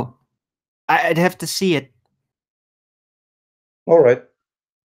don't know. I'd have to see it. All right.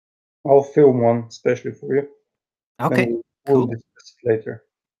 I'll film one especially for you. Okay, And we'll cool. discuss it later.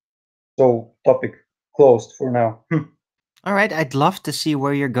 So, topic closed for now. All right, I'd love to see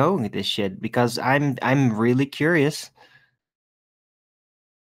where you're going with this shit because I'm really curious.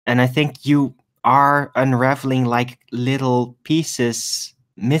 And I think you are unraveling like little pieces,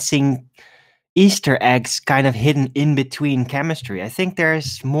 missing Easter eggs kind of hidden in between chemistry. I think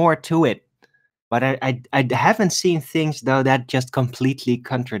there's more to it. But I haven't seen things though that just completely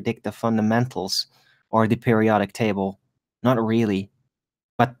contradict the fundamentals or the periodic table. Not really.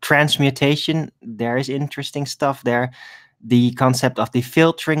 But transmutation, there is interesting stuff there. The concept of the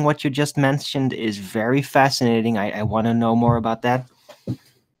filtering, what you just mentioned, is very fascinating. I want to know more about that.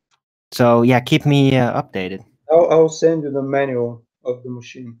 So yeah, keep me updated. I'll send you the manual of the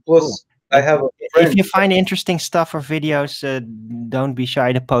machine. Plus, Cool. I have a friend. If you find interesting stuff or videos, don't be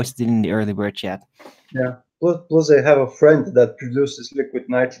shy to post it in the early bird chat. Yeah. Plus, I have a friend that produces liquid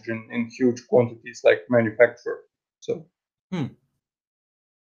nitrogen in huge quantities, like manufacturer. So.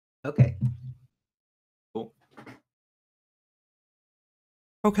 Okay. Cool.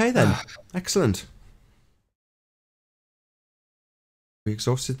 Okay then. Excellent. We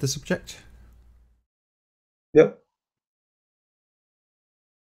exhausted the subject? Yep.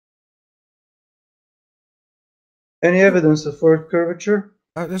 Any evidence of Earth curvature?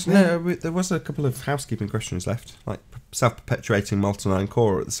 There was a couple of housekeeping questions left, like self-perpetuating molten iron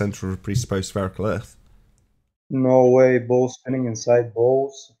core at the centre of a presupposed spherical Earth. No way, balls spinning inside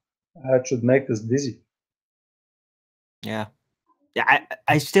balls. That should make us dizzy. Yeah. Yeah,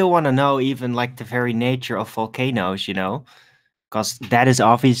 I still want to know even like the very nature of volcanoes, you know, because that is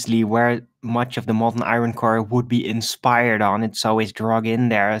obviously where much of the molten iron core would be inspired on. It's always drug in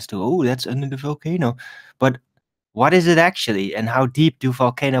there as to, oh, that's under the volcano. But what is it actually? And how deep do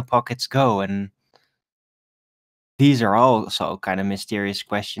volcano pockets go? And these are also kind of mysterious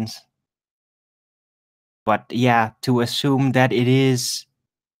questions. But yeah, to assume that it is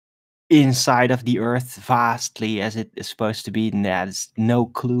inside of the Earth vastly as it is supposed to be, there's no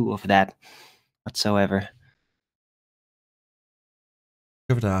clue of that whatsoever.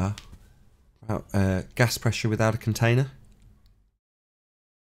 Covered about gas pressure without a container.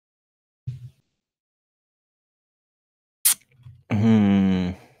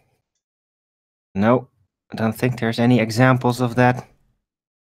 No, I don't think there's any examples of that.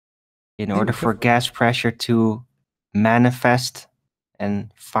 In order for gas pressure to manifest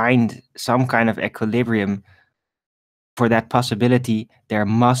and find some kind of equilibrium, for that possibility, there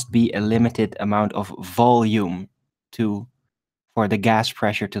must be a limited amount of volume for the gas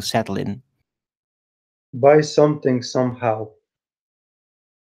pressure to settle in. By something somehow.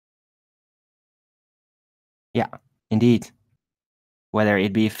 Yeah, indeed. Whether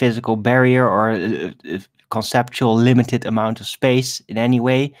it be a physical barrier or a conceptual limited amount of space in any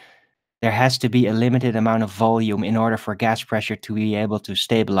way, there has to be a limited amount of volume in order for gas pressure to be able to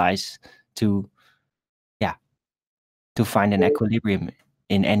stabilize, to find an equilibrium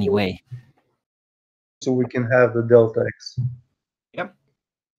in any way. So we can have the delta X. Yep.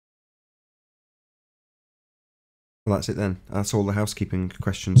 Well, that's it then. That's all the housekeeping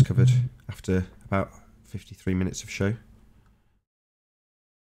questions covered after about 53 minutes of show.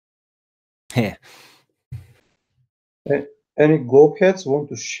 Yeah. Any globeheads want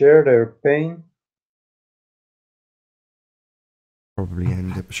to share their pain? Probably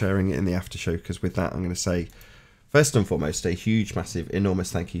end up sharing it in the after show, because with that I'm going to say, first and foremost, a huge, massive,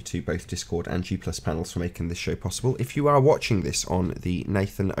 enormous thank you to both Discord and G+ panels for making this show possible. If you are watching this on the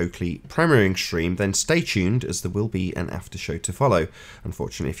Nathan Oakley premiering stream, then stay tuned, as there will be an after show to follow.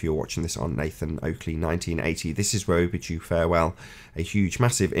 Unfortunately, if you're watching this on Nathan Oakley 1980, this is where we bid you farewell. A huge,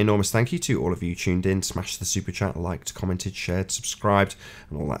 massive, enormous thank you to all of you tuned in, smashed the super chat, liked, commented, shared, subscribed,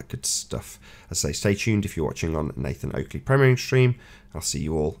 and all that good stuff. As I say, stay tuned if you're watching on Nathan Oakley premiering stream. I'll see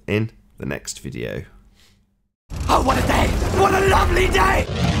you all in the next video. Oh, what a day! What a lovely day!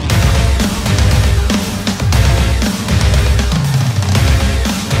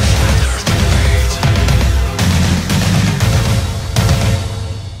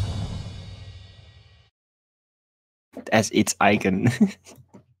 As its icon.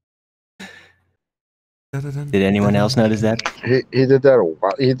 Did anyone else notice that? He did that a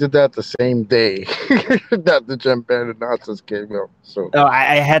while. He did that the same day that the Gem Panda nonsense came out. So Oh,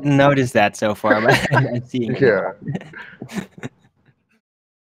 I hadn't noticed that so far, but I'm seeing it. yeah.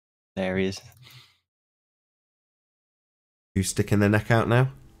 There he is. You sticking their neck out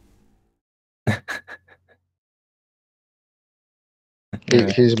now?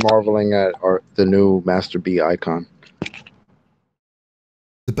 He's marveling at the new Master B icon.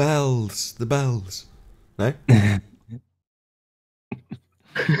 The bells, the bells. No?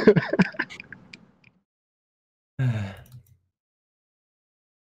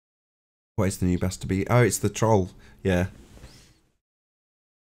 What is the new Master B? Oh, it's the troll. Yeah.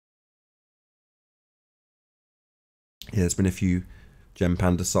 Yeah, there's been a few Gem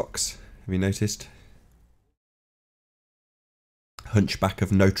Panda socks. Have you noticed? Hunchback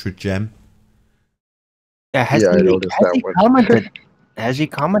of Notre Dame. Yeah, I noticed that one. Has he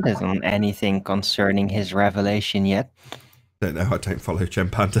commented on anything concerning his revelation yet? Don't know. I don't follow Gem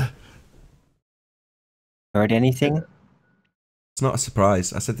Panda. Heard anything? It's not a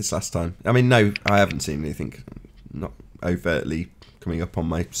surprise. I said this last time. I mean, no, I haven't seen anything. Not overtly coming up on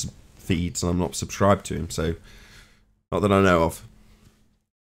my feeds, and I'm not subscribed to him, so not that I know of.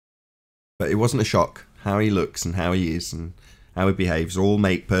 But it wasn't a shock. How he looks and how he is and how he behaves all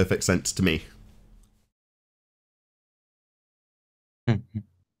make perfect sense to me.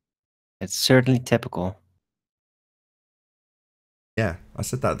 It's certainly typical. Yeah, I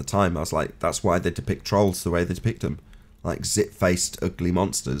said that at the time. I was like, that's why they depict trolls the way they depict them. Like zit-faced, ugly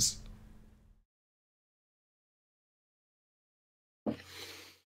monsters.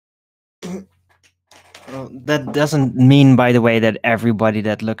 Well, that doesn't mean, by the way, that everybody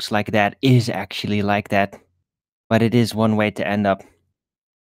that looks like that is actually like that. But it is one way to end up.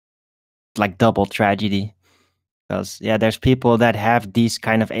 Like double tragedy. Because, yeah, there's people that have these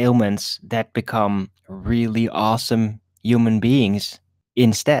kind of ailments that become really awesome human beings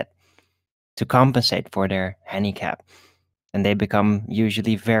instead to compensate for their handicap. And they become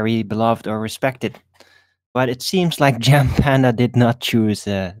usually very beloved or respected. But it seems like Gem Panda did not choose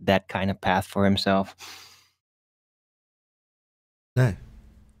that kind of path for himself. No.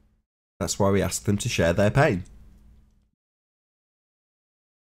 That's why we ask them to share their pain.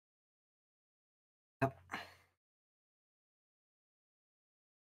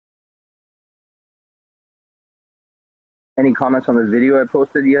 Any comments on the video I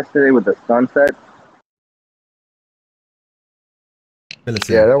posted yesterday with the sunset?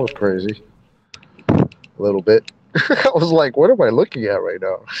 Yeah, that was crazy. A little bit. I was like, what am I looking at right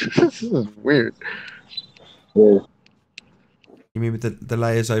now? This is weird. Yeah. You mean with the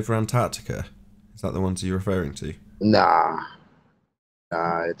layers over Antarctica? Is that the ones you're referring to? Nah.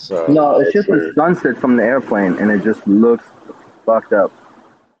 Nah, it's no, it's just a sunset from the airplane, and it just looks fucked up.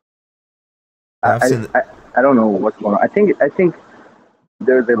 I don't know what's going on. I think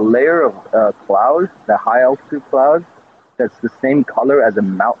there's a layer of clouds, the high altitude clouds, that's the same color as a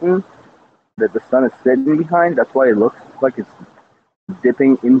mountain that the sun is sitting behind. That's why it looks like it's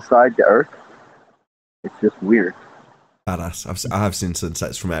dipping inside the earth. It's just weird. Badass. I have seen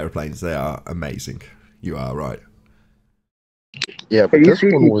sunsets from aeroplanes. They are amazing. You are right. Yeah, but this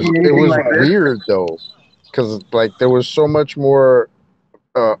one was weird though, because like there was so much more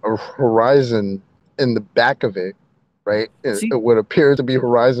a horizon in the back of it, right? It would appear to be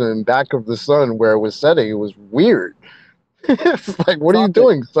horizon in back of the sun where it was setting. It was weird. It's like, what are you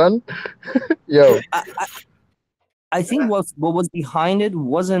doing, son? Yo, I think what was behind it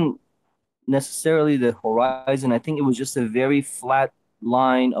wasn't necessarily the horizon. I think it was just a very flat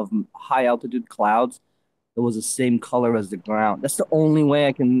line of high altitude clouds that was the same color as the ground. That's the only way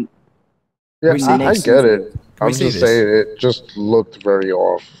I can. Yeah, I get it. I'm just saying it just looked very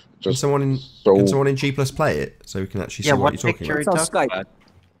off. Can someone in G Plus play it so we can actually see what you're talking about? It's on Skype.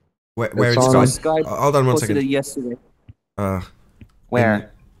 Where is Skype? Hold on one second. Posted it yesterday.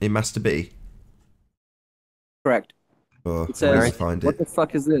 Where? In Master B. Correct. Oh, It says, never find what it. the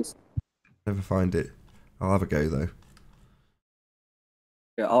fuck is this? Never find it. I'll have a go though.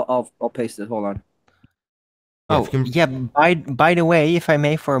 Yeah, I'll paste it. Hold on. Oh, yeah, by the way, if I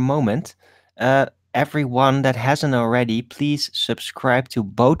may for a moment, everyone that hasn't already, please subscribe to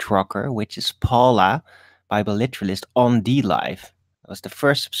Boat Rocker, which is Paula, Bible Literalist, on DLive. That was the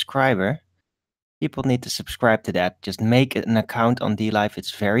first subscriber. People need to subscribe to that. Just make an account on DLive.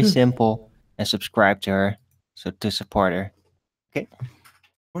 It's very simple. And subscribe to her to support her. Okay.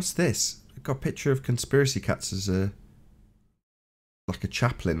 What's this? I've got a picture of conspiracy cats as like a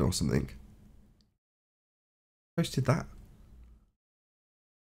chaplain or something. Posted that.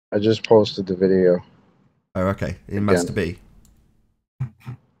 I just posted the video. Oh, okay. In Master B.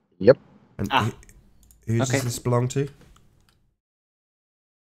 Yep. And Who does this belong to?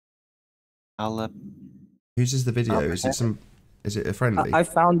 I'll. Whose is the video? Is it some? Is it a friendly? I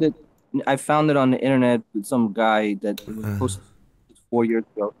found it. I found it on the internet with some guy that posted 4 years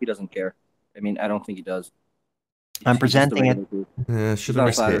ago. He doesn't care. I mean, I don't think he does. I'm presenting it. Should I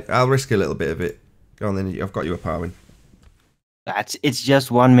risk it? I'll risk a little bit of it. Go on then. I've got you a Parwin. It's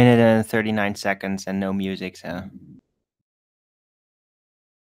just 1 minute and 39 seconds and no music. So.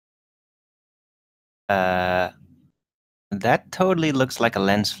 That totally looks like a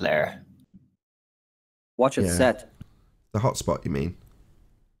lens flare. Watch it set. The hotspot, you mean?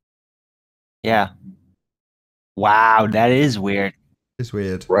 Yeah. Wow, that is weird. It's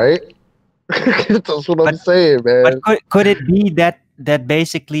weird, right? That's what I'm saying, man. But could it be that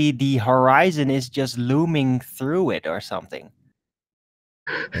basically the horizon is just looming through it or something?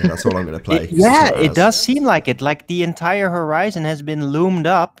 Yeah, that's all I'm going to play. It does seem like it. Like the entire horizon has been loomed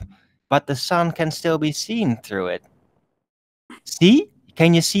up, but the sun can still be seen through it. See?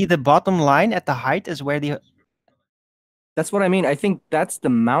 Can you see the bottom line at the height is where the... That's what I mean. I think that's the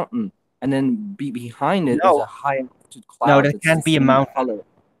mountain. And then behind it is a high altitude cloud. No, that can't be a mountain.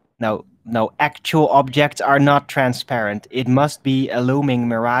 Color. No. Actual objects are not transparent. It must be a looming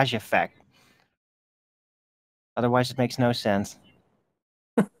mirage effect. Otherwise, it makes no sense.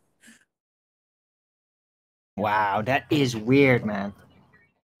 Wow, that is weird, man.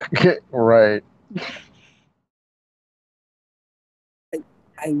 Right.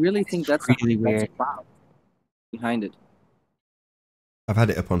 I really think that's really weird. That's a cloud behind it. I've had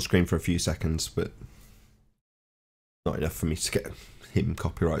it up on screen for a few seconds, but not enough for me to get him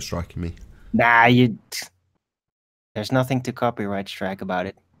copyright striking me. Nah, there's nothing to copyright strike about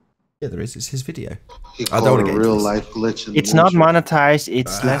it. Yeah, there is. It's his video. I don't want to get real life glitch. It's not monetized.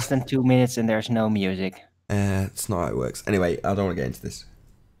 It's less than 2 minutes, and there's no music. It's not how it works. Anyway, I don't want to get into this.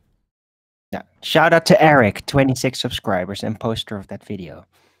 Yeah. Shout out to Eric, 26 subscribers, and poster of that video.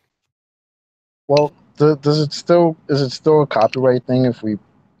 Well, is it still a copyright thing if we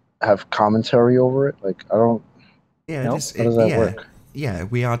have commentary over it? Like, I don't. Yeah, how does that work? Yeah,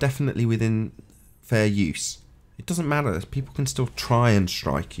 we are definitely within fair use. It doesn't matter. People can still try and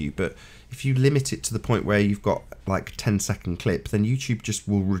strike you, but if you limit it to the point where you've got like 10-second clip, then YouTube just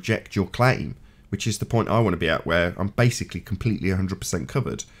will reject your claim, which is the point I want to be at, where I'm basically completely 100%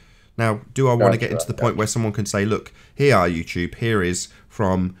 covered. Now, do I want to get into the point where someone can say, look, here are YouTube, here is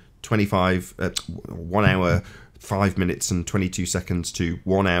from 1 hour, 5 minutes and 22 seconds to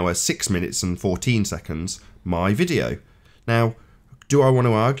 1 hour, 6 minutes and 14 seconds, my video. Now, do I want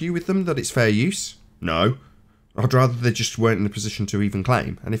to argue with them that it's fair use? No. I'd rather they just weren't in a position to even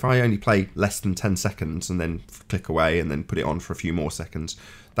claim. And if I only play less than 10 seconds and then click away and then put it on for a few more seconds,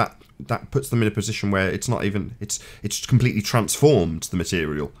 that puts them in a position where it's not even, it's completely transformed the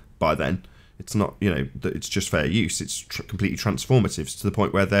material by then. It's not, it's just fair use. It's completely transformative to the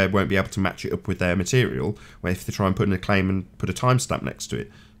point where they won't be able to match it up with their material where if they try and put in a claim and put a timestamp next to it.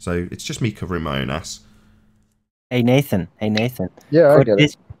 So it's just me covering my own ass. Hey, Nathan. Yeah, I get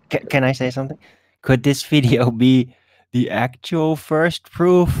it. Can I say something? Could this video be the actual first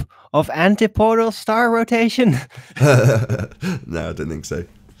proof of antipodal star rotation? No, I don't think so.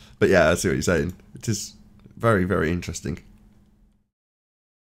 But yeah, I see what you're saying. It is very, very interesting.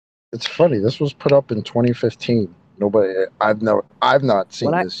 It's funny. This was put up in 2015. I've not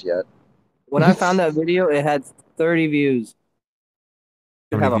seen this yet. When I found that video, it had 30 views.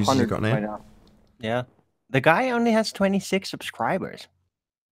 How many views has it got now? Right now. Yeah. The guy only has 26 subscribers.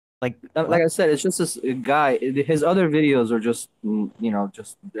 Like I said, it's just this guy. His other videos are just,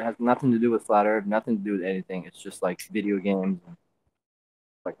 just it has nothing to do with flat Earth, nothing to do with anything. It's just like video games, and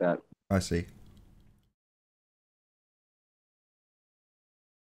like that. I see.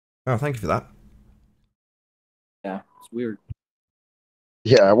 Oh, thank you for that. Yeah, it's weird.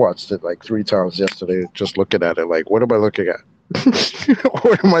 Yeah, I watched it like 3 times yesterday, just looking at it. Like, what am I looking at?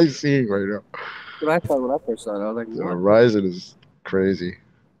 What am I seeing right now? What I thought when I first saw it, I was like, the horizon is crazy.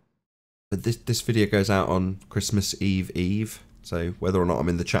 But this video goes out on Christmas Eve, so whether or not I'm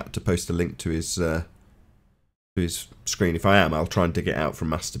in the chat to post a link to his screen, if I am, I'll try and dig it out from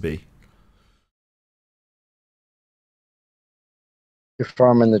Master B. If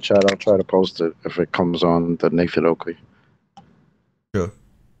I'm in the chat, I'll try to post it if it comes on the Nathan Oakley. Sure.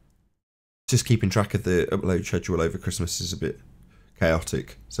 Just keeping track of the upload schedule over Christmas is a bit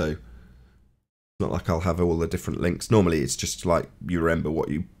chaotic, so it's not like I'll have all the different links. Normally it's just like you remember what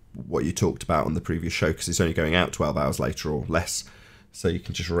you talked about on the previous show because it's only going out 12 hours later or less, so you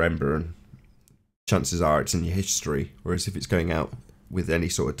can just remember, and chances are it's in your history. Whereas if it's going out with any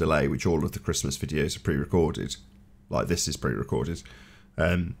sort of delay, which all of the Christmas videos are pre-recorded, like this is pre-recorded,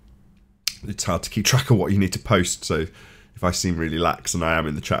 it's hard to keep track of what you need to post. So if I seem really lax, and I am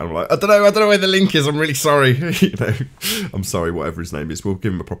in the chat, I'm like, I don't know where the link is. I'm really sorry. You know, I'm sorry. Whatever his name is, we'll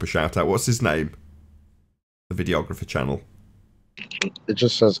give him a proper shout out. What's his name? The videographer channel. It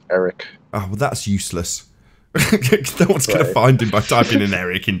just says Eric. Oh, well, that's useless. No one's going to find him by typing in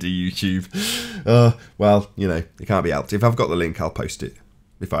Eric into YouTube. Well, you know, it can't be helped. If I've got the link, I'll post it.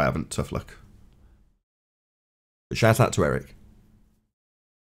 If I haven't, tough luck. But shout out to Eric.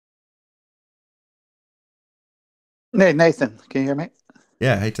 Hey, Nathan, can you hear me?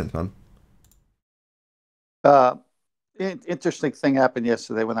 Yeah, hey, man. Interesting thing happened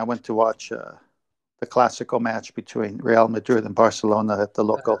yesterday when I went to watch the classical match between Real Madrid and Barcelona at the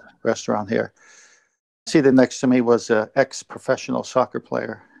local restaurant here. Seated next to me was an ex-professional soccer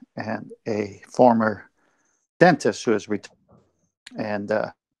player and a former dentist who is retired. And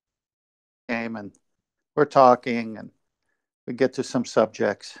came and we're talking and we get to some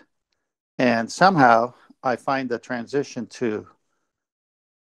subjects. And somehow I find the transition to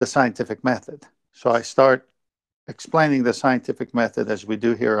the scientific method. So I start explaining the scientific method as we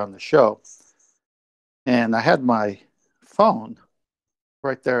do here on the show. And I had my phone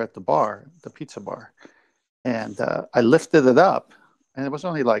right there at the bar, the pizza bar. And I lifted it up, and it was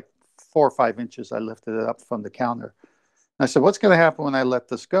only like 4 or 5 inches. I lifted it up from the counter. And I said, what's going to happen when I let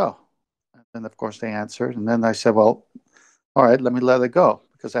this go? And of course they answered. And then I said, well, all right, let me let it go,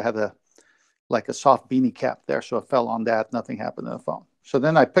 because I had a soft beanie cap there. So it fell on that. Nothing happened to the phone. So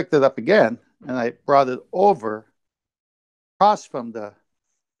then I picked it up again, and I brought it over across from the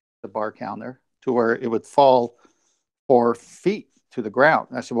bar counter to where it would fall 4 feet to the ground.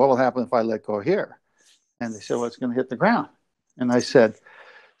 And I said, what will happen if I let go here? And they said, well, it's going to hit the ground. And I said,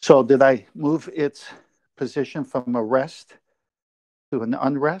 so did I move its position from a rest to an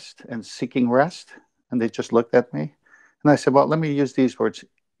unrest and seeking rest? And they just looked at me. And I said, well, let me use these words,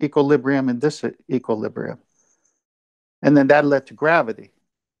 equilibrium and disequilibrium. And then that led to gravity.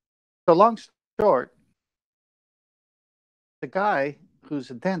 So long short, the guy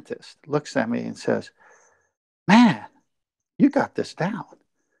who's a dentist looks at me and says, man, you got this down.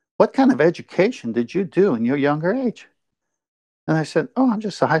 What kind of education did you do in your younger age? And I said, oh, I'm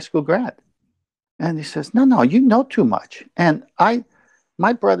just a high school grad. And he says, no, you know too much. And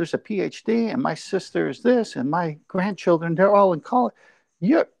my brother's a PhD, and my sister is this, and my grandchildren, they're all in college.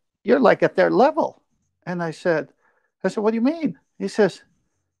 You're like at their level. And I said, what do you mean? He says,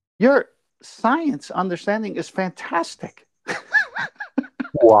 your science understanding is fantastic.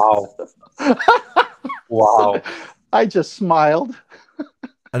 Wow. Wow. I just smiled.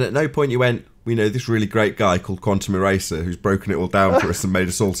 And at no point you went, we know this really great guy called Quantum Eraser who's broken it all down for us and made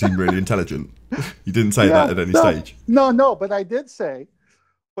us all seem really intelligent. You didn't say that at any stage. No, but I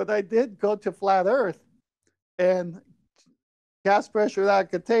did go to Flat Earth and gas pressure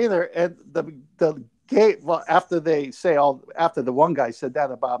that container, and the gate, well, after the one guy said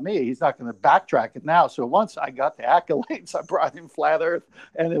that about me, he's not going to backtrack it now. So once I got the accolades, I brought in Flat Earth,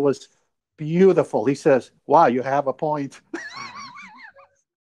 and it was beautiful. He says, wow, you have a point.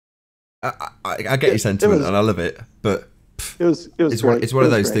 I get your sentiment, and I love it, but it's one of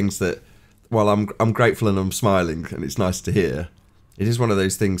those things that, while I'm grateful and I'm smiling, and it's nice to hear, it is one of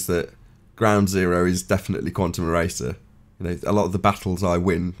those things that ground zero is definitely Quantum Eraser. You know, a lot of the battles I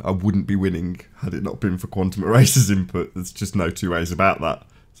win, I wouldn't be winning had it not been for Quantum Eraser's input. There's just no two ways about that.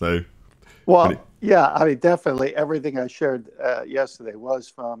 So, well, yeah, I mean, definitely everything I shared yesterday was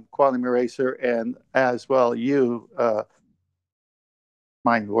from Quantum Eraser, and as well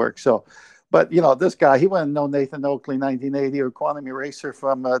mind work. So, but you know, this guy, he wouldn't know Nathan Oakley 1980 or Quantum Eraser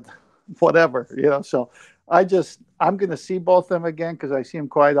from whatever, you know. So I'm going to see both of them again because I see them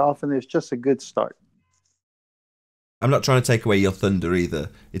quite often. It's just a good start. I'm not trying to take away your thunder either.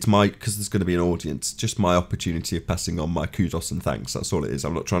 It's because there's going to be an audience, just my opportunity of passing on my kudos and thanks. That's all it is.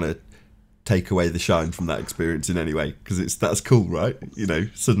 I'm not trying to take away the shine from that experience in any way, because that's cool, right? You know,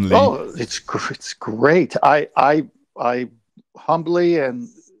 suddenly. Oh, it's great. I humbly and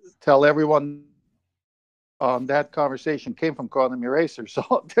tell everyone that conversation came from Quantum Eraser,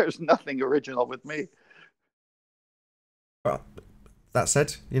 so there's nothing original with me. Well, that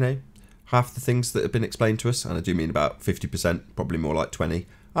said, you know, half the things that have been explained to us, and I do mean about 50%, probably more like 20,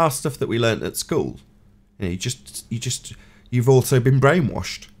 are stuff that we learnt at school. You know, you've also been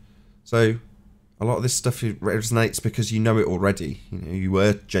brainwashed. So a lot of this stuff resonates because you know it already. You know, you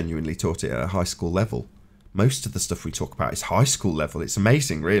were genuinely taught it at a high school level. Most of the stuff we talk about is high school level. It's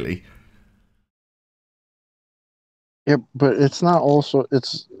amazing, really. Yeah, but it's not also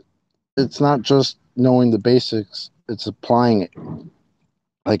it's not just knowing the basics. It's applying it.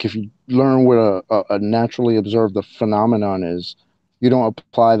 Like if you learn what a naturally observed phenomenon is, You don't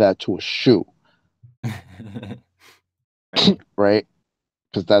apply that to a shoe, right?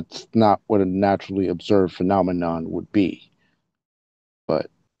 Because that's not what a naturally observed phenomenon would be. But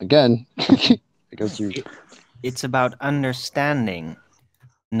again, I guess it's about understanding,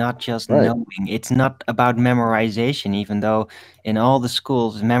 not just Right. knowing. It's not about memorization, even though in all the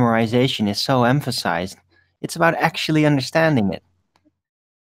schools memorization is so emphasized. It's about actually understanding it.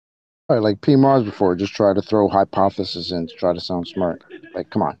 Right, like P. Mars before, just try to throw hypotheses in to try to sound smart. Like,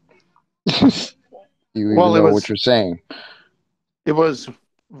 come on. You Well, even know what you're saying. It was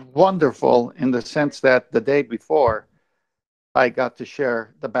wonderful in the sense that the day before, I got to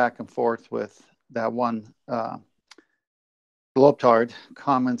share the back and forth with that one Globetard,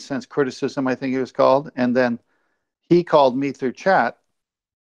 Common Sense Criticism, I think it was called. And then he called me through chat,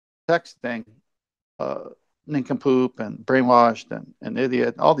 texting, nincompoop and brainwashed and an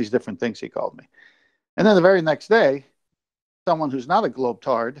idiot, all these different things he called me. And then the very next day, someone who's not a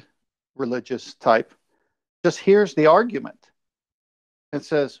Globetard, religious type, just hears the argument and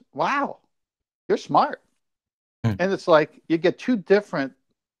says, wow, you're smart. And it's like you get two different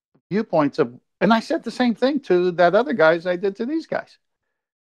viewpoints of, and I said the same thing to that other guys I did to these guys.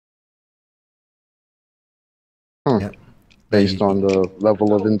 Yeah. Based on the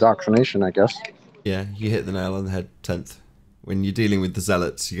level of indoctrination, I guess. Yeah, you hit the nail on the head, 10th. When you're dealing with the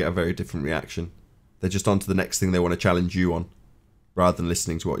zealots, you get a very different reaction. They're just on to the next thing they want to challenge you on, rather than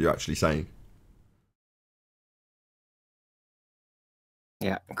listening to what you're actually saying.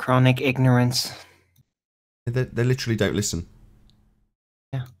 Yeah, chronic ignorance. They literally don't listen.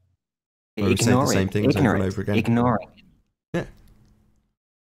 Yeah. They would say the same things over and over again. Ignoring it. Yeah.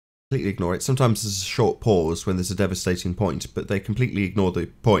 Completely ignore it. Sometimes there's a short pause when there's a devastating point, but they completely ignore the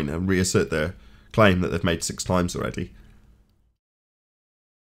point and reassert their claim that they've made 6 times already.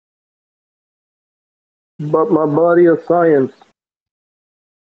 But my body of science.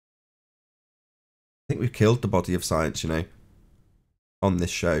 I think we've killed the body of science, you know, on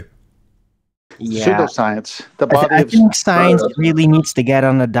this show. Yeah. Pseudoscience. The body I of think science really needs to get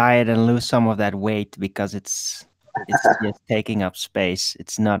on a diet and lose some of that weight because it's just taking up space.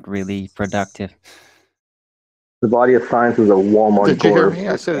 It's not really productive. The body of science is a Walmart. Did you hear me?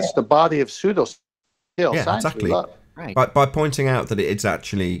 I said it's the body of pseudoscience. Yeah, Science exactly. we love. Right. By pointing out that it's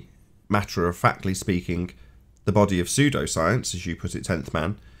actually, matter-of-factly speaking, the body of pseudoscience, as you put it, 10th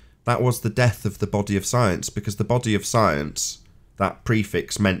man, that was the death of the body of science, because the body of science, that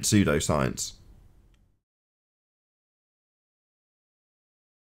prefix meant pseudoscience.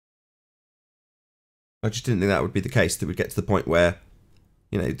 I just didn't think that would be the case, that we'd get to the point where,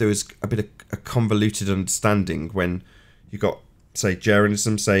 you know, there was a bit of a convoluted understanding when you got, say,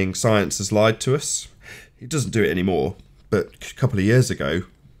 Jeranism saying science has lied to us. He doesn't do it anymore, but a couple of years ago,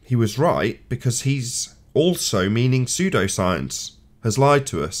 he was right, because he's also meaning pseudoscience has lied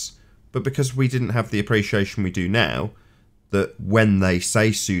to us. But because we didn't have the appreciation we do now, that when they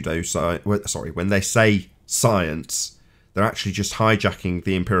say when they say science, they're actually just hijacking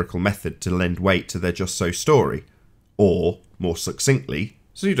the empirical method to lend weight to their just so story, or, more succinctly,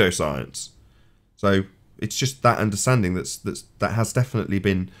 pseudoscience. So it's just that understanding that has definitely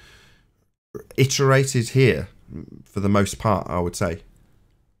been iterated here, for the most part, I would say.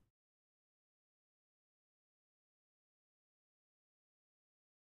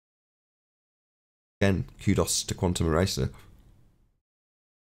 Again, kudos to Quantum Eraser.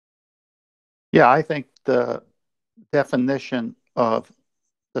 Yeah, I think the definition of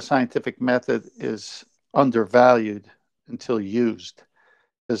the scientific method is undervalued until used.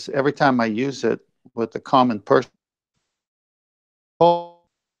 Because every time I use it with the common person, that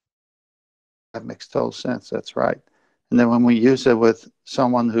makes total sense. That's right. And then when we use it with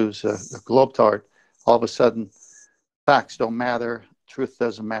someone who's a globetard, all of a sudden, facts don't matter, truth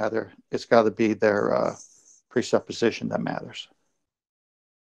doesn't matter. It's got to be their presupposition that matters.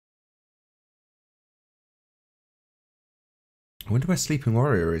 I wonder where Sleeping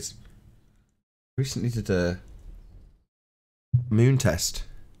Warrior is. Recently did a moon test.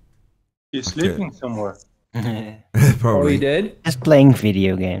 He's sleeping somewhere. Probably. Oh, he did? Just playing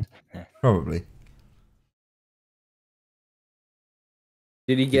video games. Probably.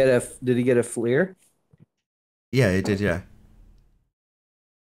 Did he get a flare? Yeah, he did, yeah.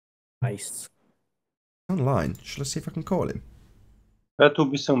 Nice. Online. Shall I see if I can call him? That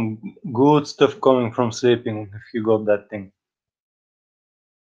would be some good stuff coming from sleeping if you got that thing.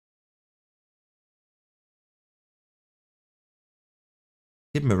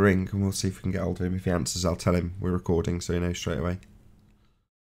 Give him a ring and we'll see if we can get hold of him. If he answers, I'll tell him we're recording so he knows straight away.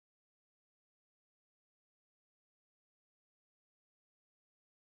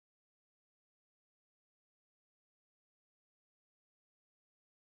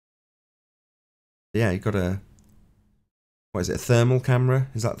 Yeah, you got a, what is it, a thermal camera?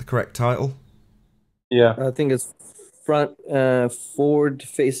 Is that the correct title? Yeah. I think it's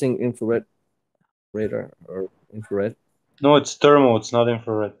forward-facing infrared radar or infrared. No, it's thermal. It's not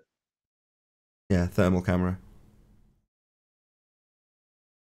infrared. Yeah, thermal camera.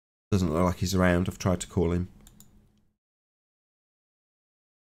 Doesn't look like he's around. I've tried to call him.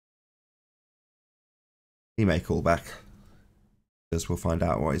 He may call back, because we'll find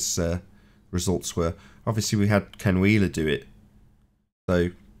out what his results were. Obviously, we had Ken Wheeler do it, so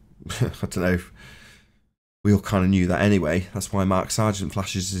I don't know. We all kind of knew that anyway. That's why Mark Sargent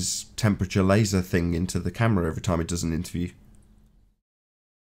flashes his temperature laser thing into the camera every time he does an interview.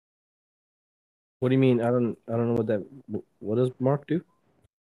 What do you mean? I don't know what that. What does Mark do?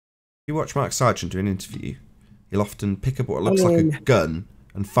 You watch Mark Sargent do an interview, he'll often pick up what looks like a gun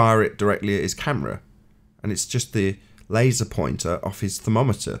and fire it directly at his camera, and it's just the laser pointer off his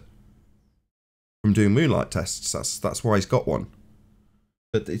thermometer from doing moonlight tests. That's why he's got one.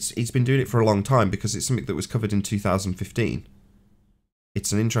 But he's been doing it for a long time because it's something that was covered in 2015.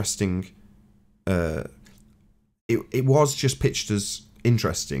 It's an interesting. It was just pitched as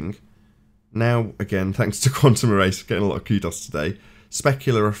interesting. Now, again, thanks to Quantum Erase, getting a lot of kudos today.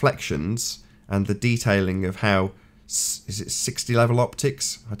 Specular reflections and the detailing of how, is it 60 level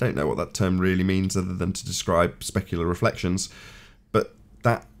optics? I don't know what that term really means other than to describe specular reflections, but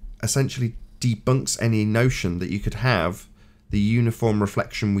that essentially debunks any notion that you could have the uniform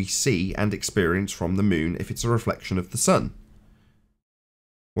reflection we see and experience from the moon if it's a reflection of the sun.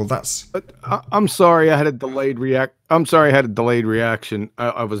 Well, that's. I'm sorry, I had a delayed I'm sorry, I had a delayed reaction.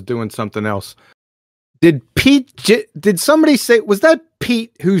 I was doing something else. Did somebody say, was that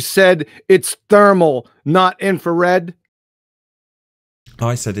Pete who said it's thermal, not infrared?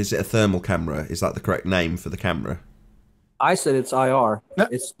 I said, is it a thermal camera? Is that the correct name for the camera? I said it's IR.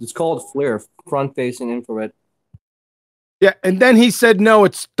 It's called FLIR, front-facing infrared. Yeah, and then he said no,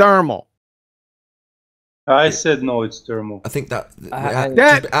 it's thermal. I said no, it's thermal. I think that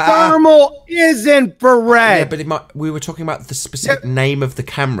thermal is infrared. Yeah, but we were talking about the specific name of the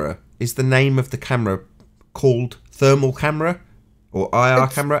camera. Is the name of the camera called thermal camera or IR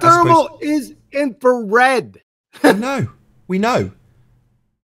camera? Thermal is infrared. We know.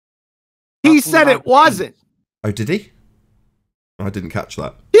 He said it wasn't. Oh, did he? I didn't catch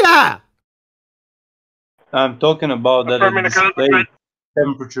that. Yeah. I'm talking about that it displays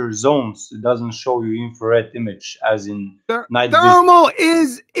temperature zones. It doesn't show you infrared image as in night vision. Thermal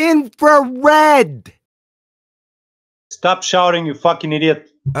is infrared. Stop shouting, you fucking idiot.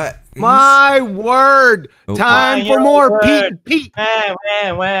 My word. Time for more Pete and Pete.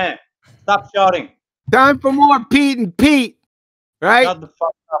 Stop shouting. Time for more Pete and Pete. Right? Shut the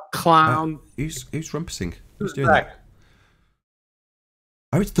fuck up. Clown. Who's rumpusing? Who's doing that?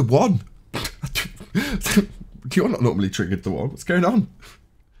 Oh, it's the one. You're not normally triggered the one. What's going on?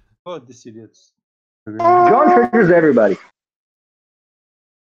 Oh, this idiot's. John triggers everybody.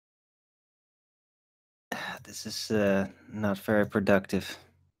 This is not very productive.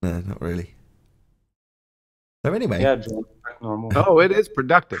 No, not really. So anyway. Yeah, John, normal. Oh, it is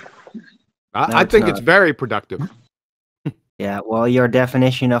productive. I think it's very productive. Yeah, well, your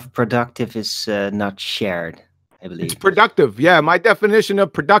definition of productive is not shared, I believe. It's productive. Yeah, my definition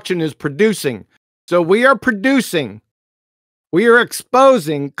of production is producing. So we are producing. We are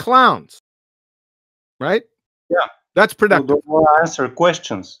exposing clowns. Right? Yeah. That's productive. Don't want to answer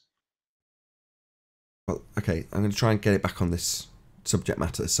questions. Well, okay, I'm going to try and get it back on this subject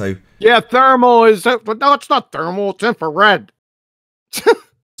matter. So yeah, thermal is, but no, it's not thermal, it's infrared.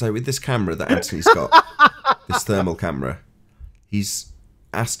 So with this camera that Anthony's got, this thermal camera, he's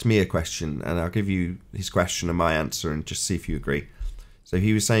asked me a question, and I'll give you his question and my answer and just see if you agree. So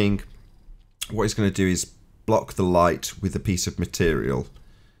he was saying what he's going to do is block the light with a piece of material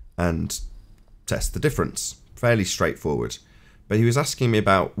and test the difference. Fairly straightforward. But he was asking me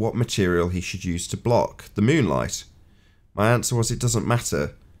about what material he should use to block the moonlight. My answer was it doesn't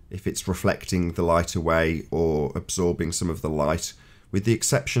matter if it's reflecting the light away or absorbing some of the light, with the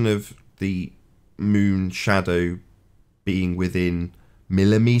exception of the moon shadow being within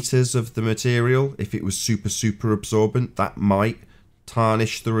millimeters of the material. If it was super absorbent, that might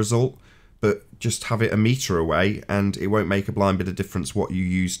tarnish the result, but just have it a meter away and it won't make a blind bit of difference what you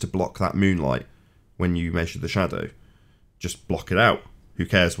use to block that moonlight when you measure the shadow. Just block it out. Who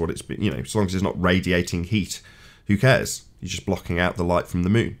cares what it's been, as long as it's not radiating heat, who cares? You're just blocking out the light from the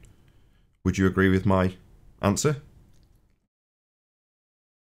moon. Would you agree with my answer?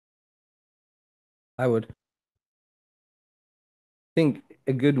 I would. I think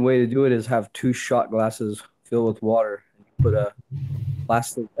a good way to do it is have 2 shot glasses filled with water. Put a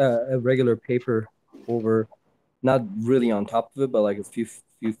regular paper over, not really on top of it, but like a few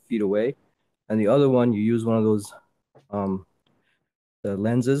feet away. And the other one, you use one of those the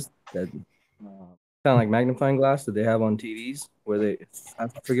lenses that kind of like magnifying glass that they have on TVs, where I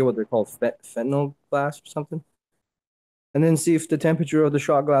forget what they're called, fentanyl glass or something. And then see if the temperature of the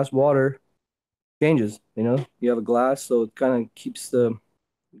shot glass water changes. You know, you have a glass, so it kind of keeps the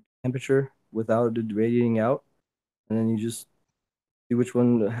temperature without it radiating out. And then you just see which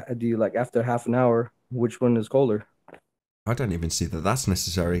one do you like after half an hour, which one is colder. I don't even see that that's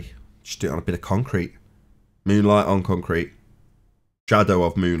necessary. Just do it on a bit of concrete. Moonlight on concrete. Shadow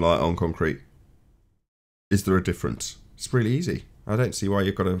of moonlight on concrete. Is there a difference? It's really easy. I don't see why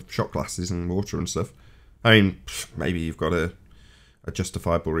you've got to shot glasses and water and stuff. I mean, maybe you've got a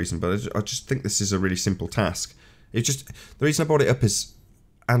justifiable reason, but I just think this is a really simple task. It just, the reason I brought it up is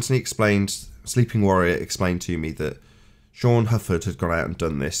Anthony explained, Sleeping Warrior explained to me that Sean Hufford had gone out and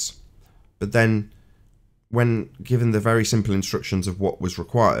done this, but then when given the very simple instructions of what was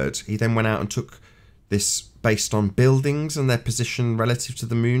required, he then went out and took this based on buildings and their position relative to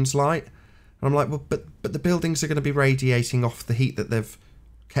the moon's light. And I'm like, well, but the buildings are going to be radiating off the heat that they've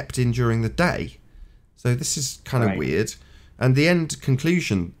kept in during the day. So this is kind of weird. And the end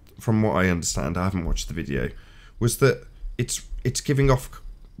conclusion, from what I understand, I haven't watched the video, was that it's giving off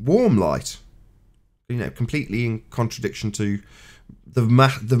warm light. You know, completely in contradiction to the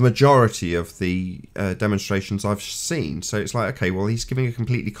majority of the demonstrations I've seen. So it's like, okay, well, he's giving a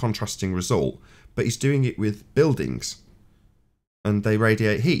completely contrasting result, but he's doing it with buildings, and they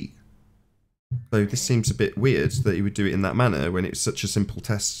radiate heat. So this seems a bit weird that he would do it in that manner when it's such a simple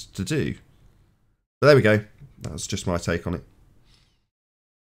test to do. But there we go. That's just my take on it.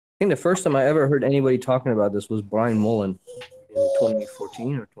 I think the first time I ever heard anybody talking about this was Brian Mullen in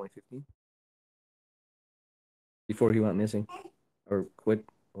 2014 or 2015. Before he went missing or quit,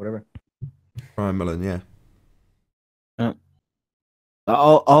 or whatever. Brian Mullen, yeah.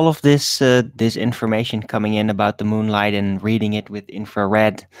 All of this this information coming in about the moonlight and reading it with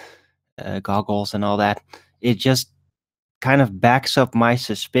infrared goggles and all that, it just kind of backs up my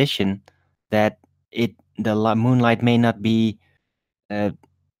suspicion that the moonlight may not be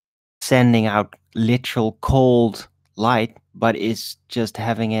sending out literal cold light, but is just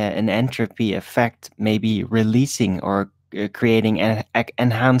having an entropy effect, maybe releasing or creating an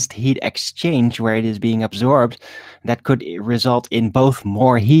enhanced heat exchange where it is being absorbed that could result in both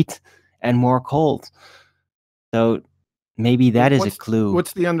more heat and more cold. So maybe that is a clue.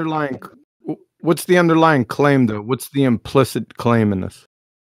 What's the underlying claim, though? What's the implicit claim in this?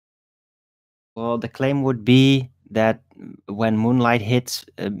 Well, the claim would be that when moonlight hits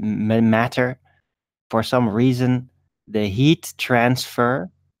matter, for some reason, the heat transfer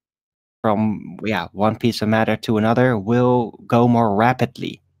from one piece of matter to another will go more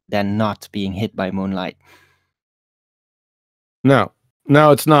rapidly than not being hit by moonlight. No,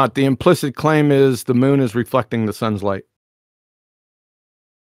 it's not. The implicit claim is the moon is reflecting the sun's light.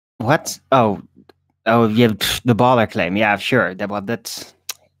 What? Oh, yeah, the baller claim. Yeah, sure. That's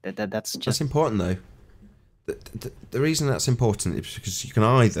just... That's important, though. The reason that's important is because you can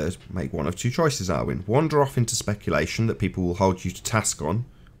either make one of two choices, Alwyn. Wander off into speculation that people will hold you to task on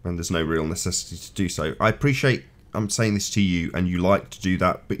when there's no real necessity to do so. I appreciate I'm saying this to you and you like to do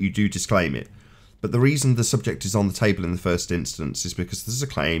that, but you do disclaim it. But the reason the subject is on the table in the first instance is because there's a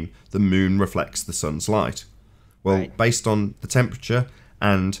claim the moon reflects the sun's light. Well, based on the temperature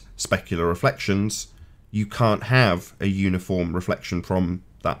and specular reflections, you can't have a uniform reflection from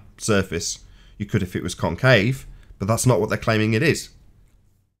that surface. You could if it was concave, but that's not what they're claiming it is.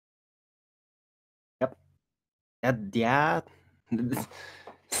 Yep. Yeah.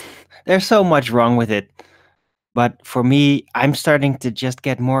 There's so much wrong with it. But for me, I'm starting to just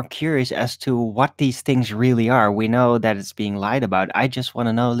get more curious as to what these things really are. We know that it's being lied about. I just want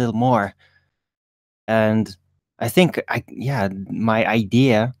to know a little more. And I think, my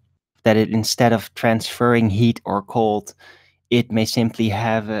idea that it, instead of transferring heat or cold, it may simply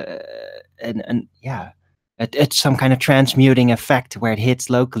have it's some kind of transmuting effect where it hits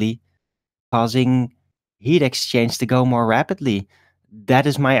locally, causing heat exchange to go more rapidly. That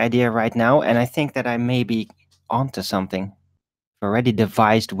is my idea right now, and I think that I may be onto something. I've already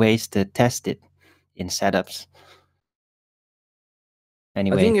devised ways to test it in setups.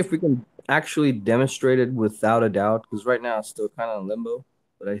 Anyway, I think if we can actually demonstrate it without a doubt, because right now it's still kind of in limbo,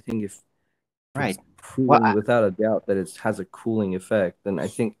 but I think if it's proven without a doubt that it has a cooling effect, then I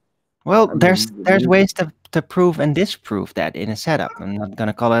think... Well, there's ways to prove and disprove that in a setup. I'm not going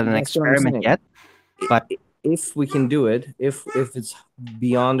to call it an experiment yet, but... If we can do it, if it's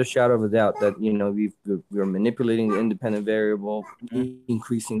beyond a shadow of a doubt that we're manipulating the independent variable,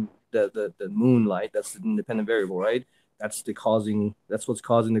 increasing the moonlight. That's the independent variable, right? That's what's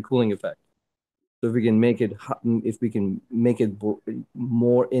causing the cooling effect. So if we can make it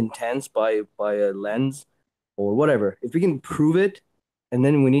more intense by a lens or whatever, if we can prove it, and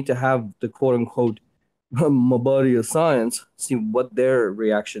then we need to have the quote unquote my body of science see what their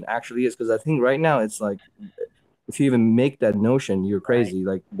reaction actually is, because I think right now it's like if you even make that notion, you're crazy.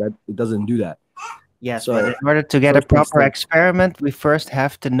 Like that, it doesn't do that. Yes, So but in order to get a proper experiment, we first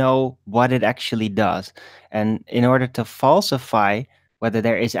have to know what it actually does. And in order to falsify whether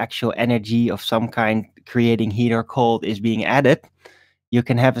there is actual energy of some kind creating heat or cold is being added, you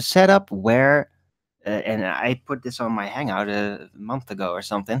can have a setup where, and I put this on my Hangout a month ago or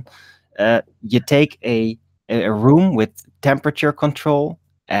something, you take a room with temperature control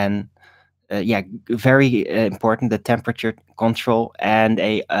and very important, the temperature control, and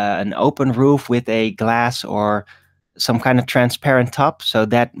an open roof with a glass or some kind of transparent top, so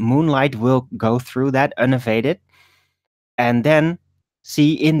that moonlight will go through that unabated. And then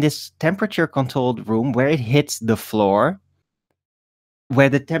see in this temperature controlled room where it hits the floor, where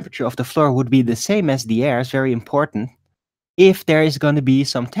the temperature of the floor would be the same as the air, is very important, if there is going to be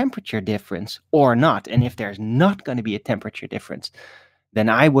some temperature difference or not. And if there's not going to be a temperature difference, then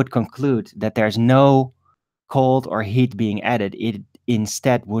I would conclude that there's no cold or heat being added. It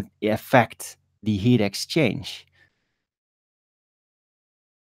instead would affect the heat exchange.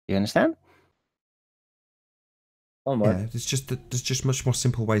 You understand? Yeah, there's just much more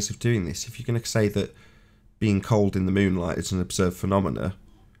simple ways of doing this. If you're going to say that being cold in the moonlight is an observed phenomena,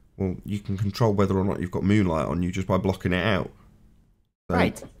 well, you can control whether or not you've got moonlight on you just by blocking it out. So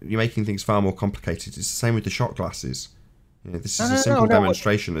right. You're making things far more complicated. It's the same with the shot glasses. You know, this is a simple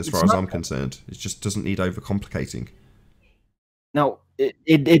demonstration as far as I'm concerned. It just doesn't need overcomplicating. No,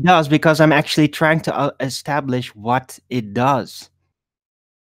 it does, because I'm actually trying to establish what it does.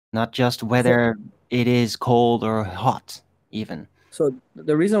 Not just whether it is cold or hot, even. So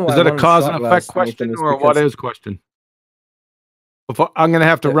the reason why is that a cause and effect question, or what is question? Before, I'm going to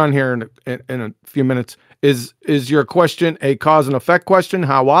have to run here in a few minutes. Is your question a cause and effect question?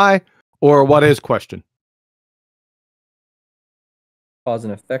 How, why, or what is question? Cause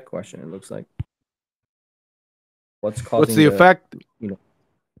and effect question. It looks like. What's causing? What's the effect? You know.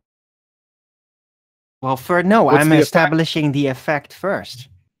 Well, I'm establishing the effect first.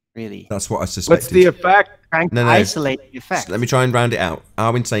 Really, that's what I suspected. What's the effect? Trying to isolate the effect. Let me try and round it out.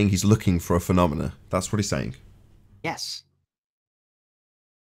 Arwin's saying he's looking for a phenomena. That's what he's saying. Yes.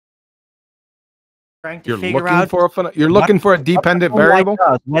 Trying to You're figure looking out for you're looking for a dependent variable,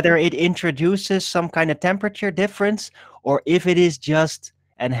 whether it introduces some kind of temperature difference, or if it is just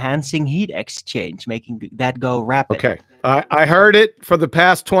enhancing heat exchange, making that go rapid. Okay, I heard it for the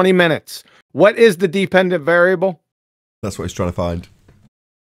past 20 minutes. What is the dependent variable? That's what he's trying to find.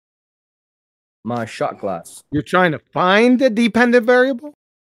 My shot glass. You're trying to find the dependent variable?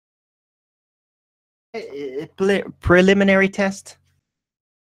 Preliminary test.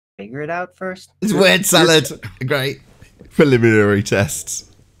 Figure it out first. It's word salad. Great. Preliminary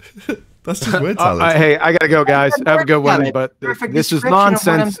tests. That's just word salad. Hey, I gotta go, guys. Have a good one. But this is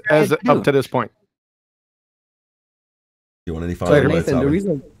nonsense as up to this point. You want any final words, Nathan, the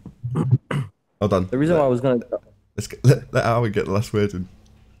reason. Hold on. The reason why I was gonna. Let Arwin get the last word in.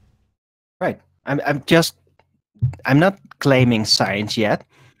 Right. I'm not claiming science yet.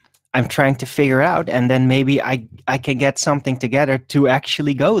 I'm trying to figure out, and then maybe I can get something together to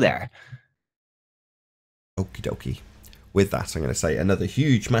actually go there. Okie dokie. With that, I'm going to say another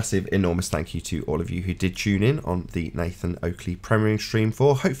huge, massive, enormous thank you to all of you who did tune in on the Nathan Oakley premiering stream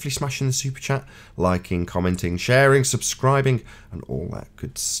 4. Hopefully smashing the super chat, liking, commenting, sharing, subscribing, and all that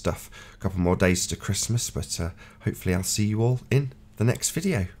good stuff. A couple more days to Christmas, but hopefully I'll see you all in the next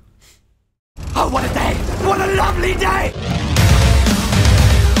video. Oh, what a day! What a lovely day!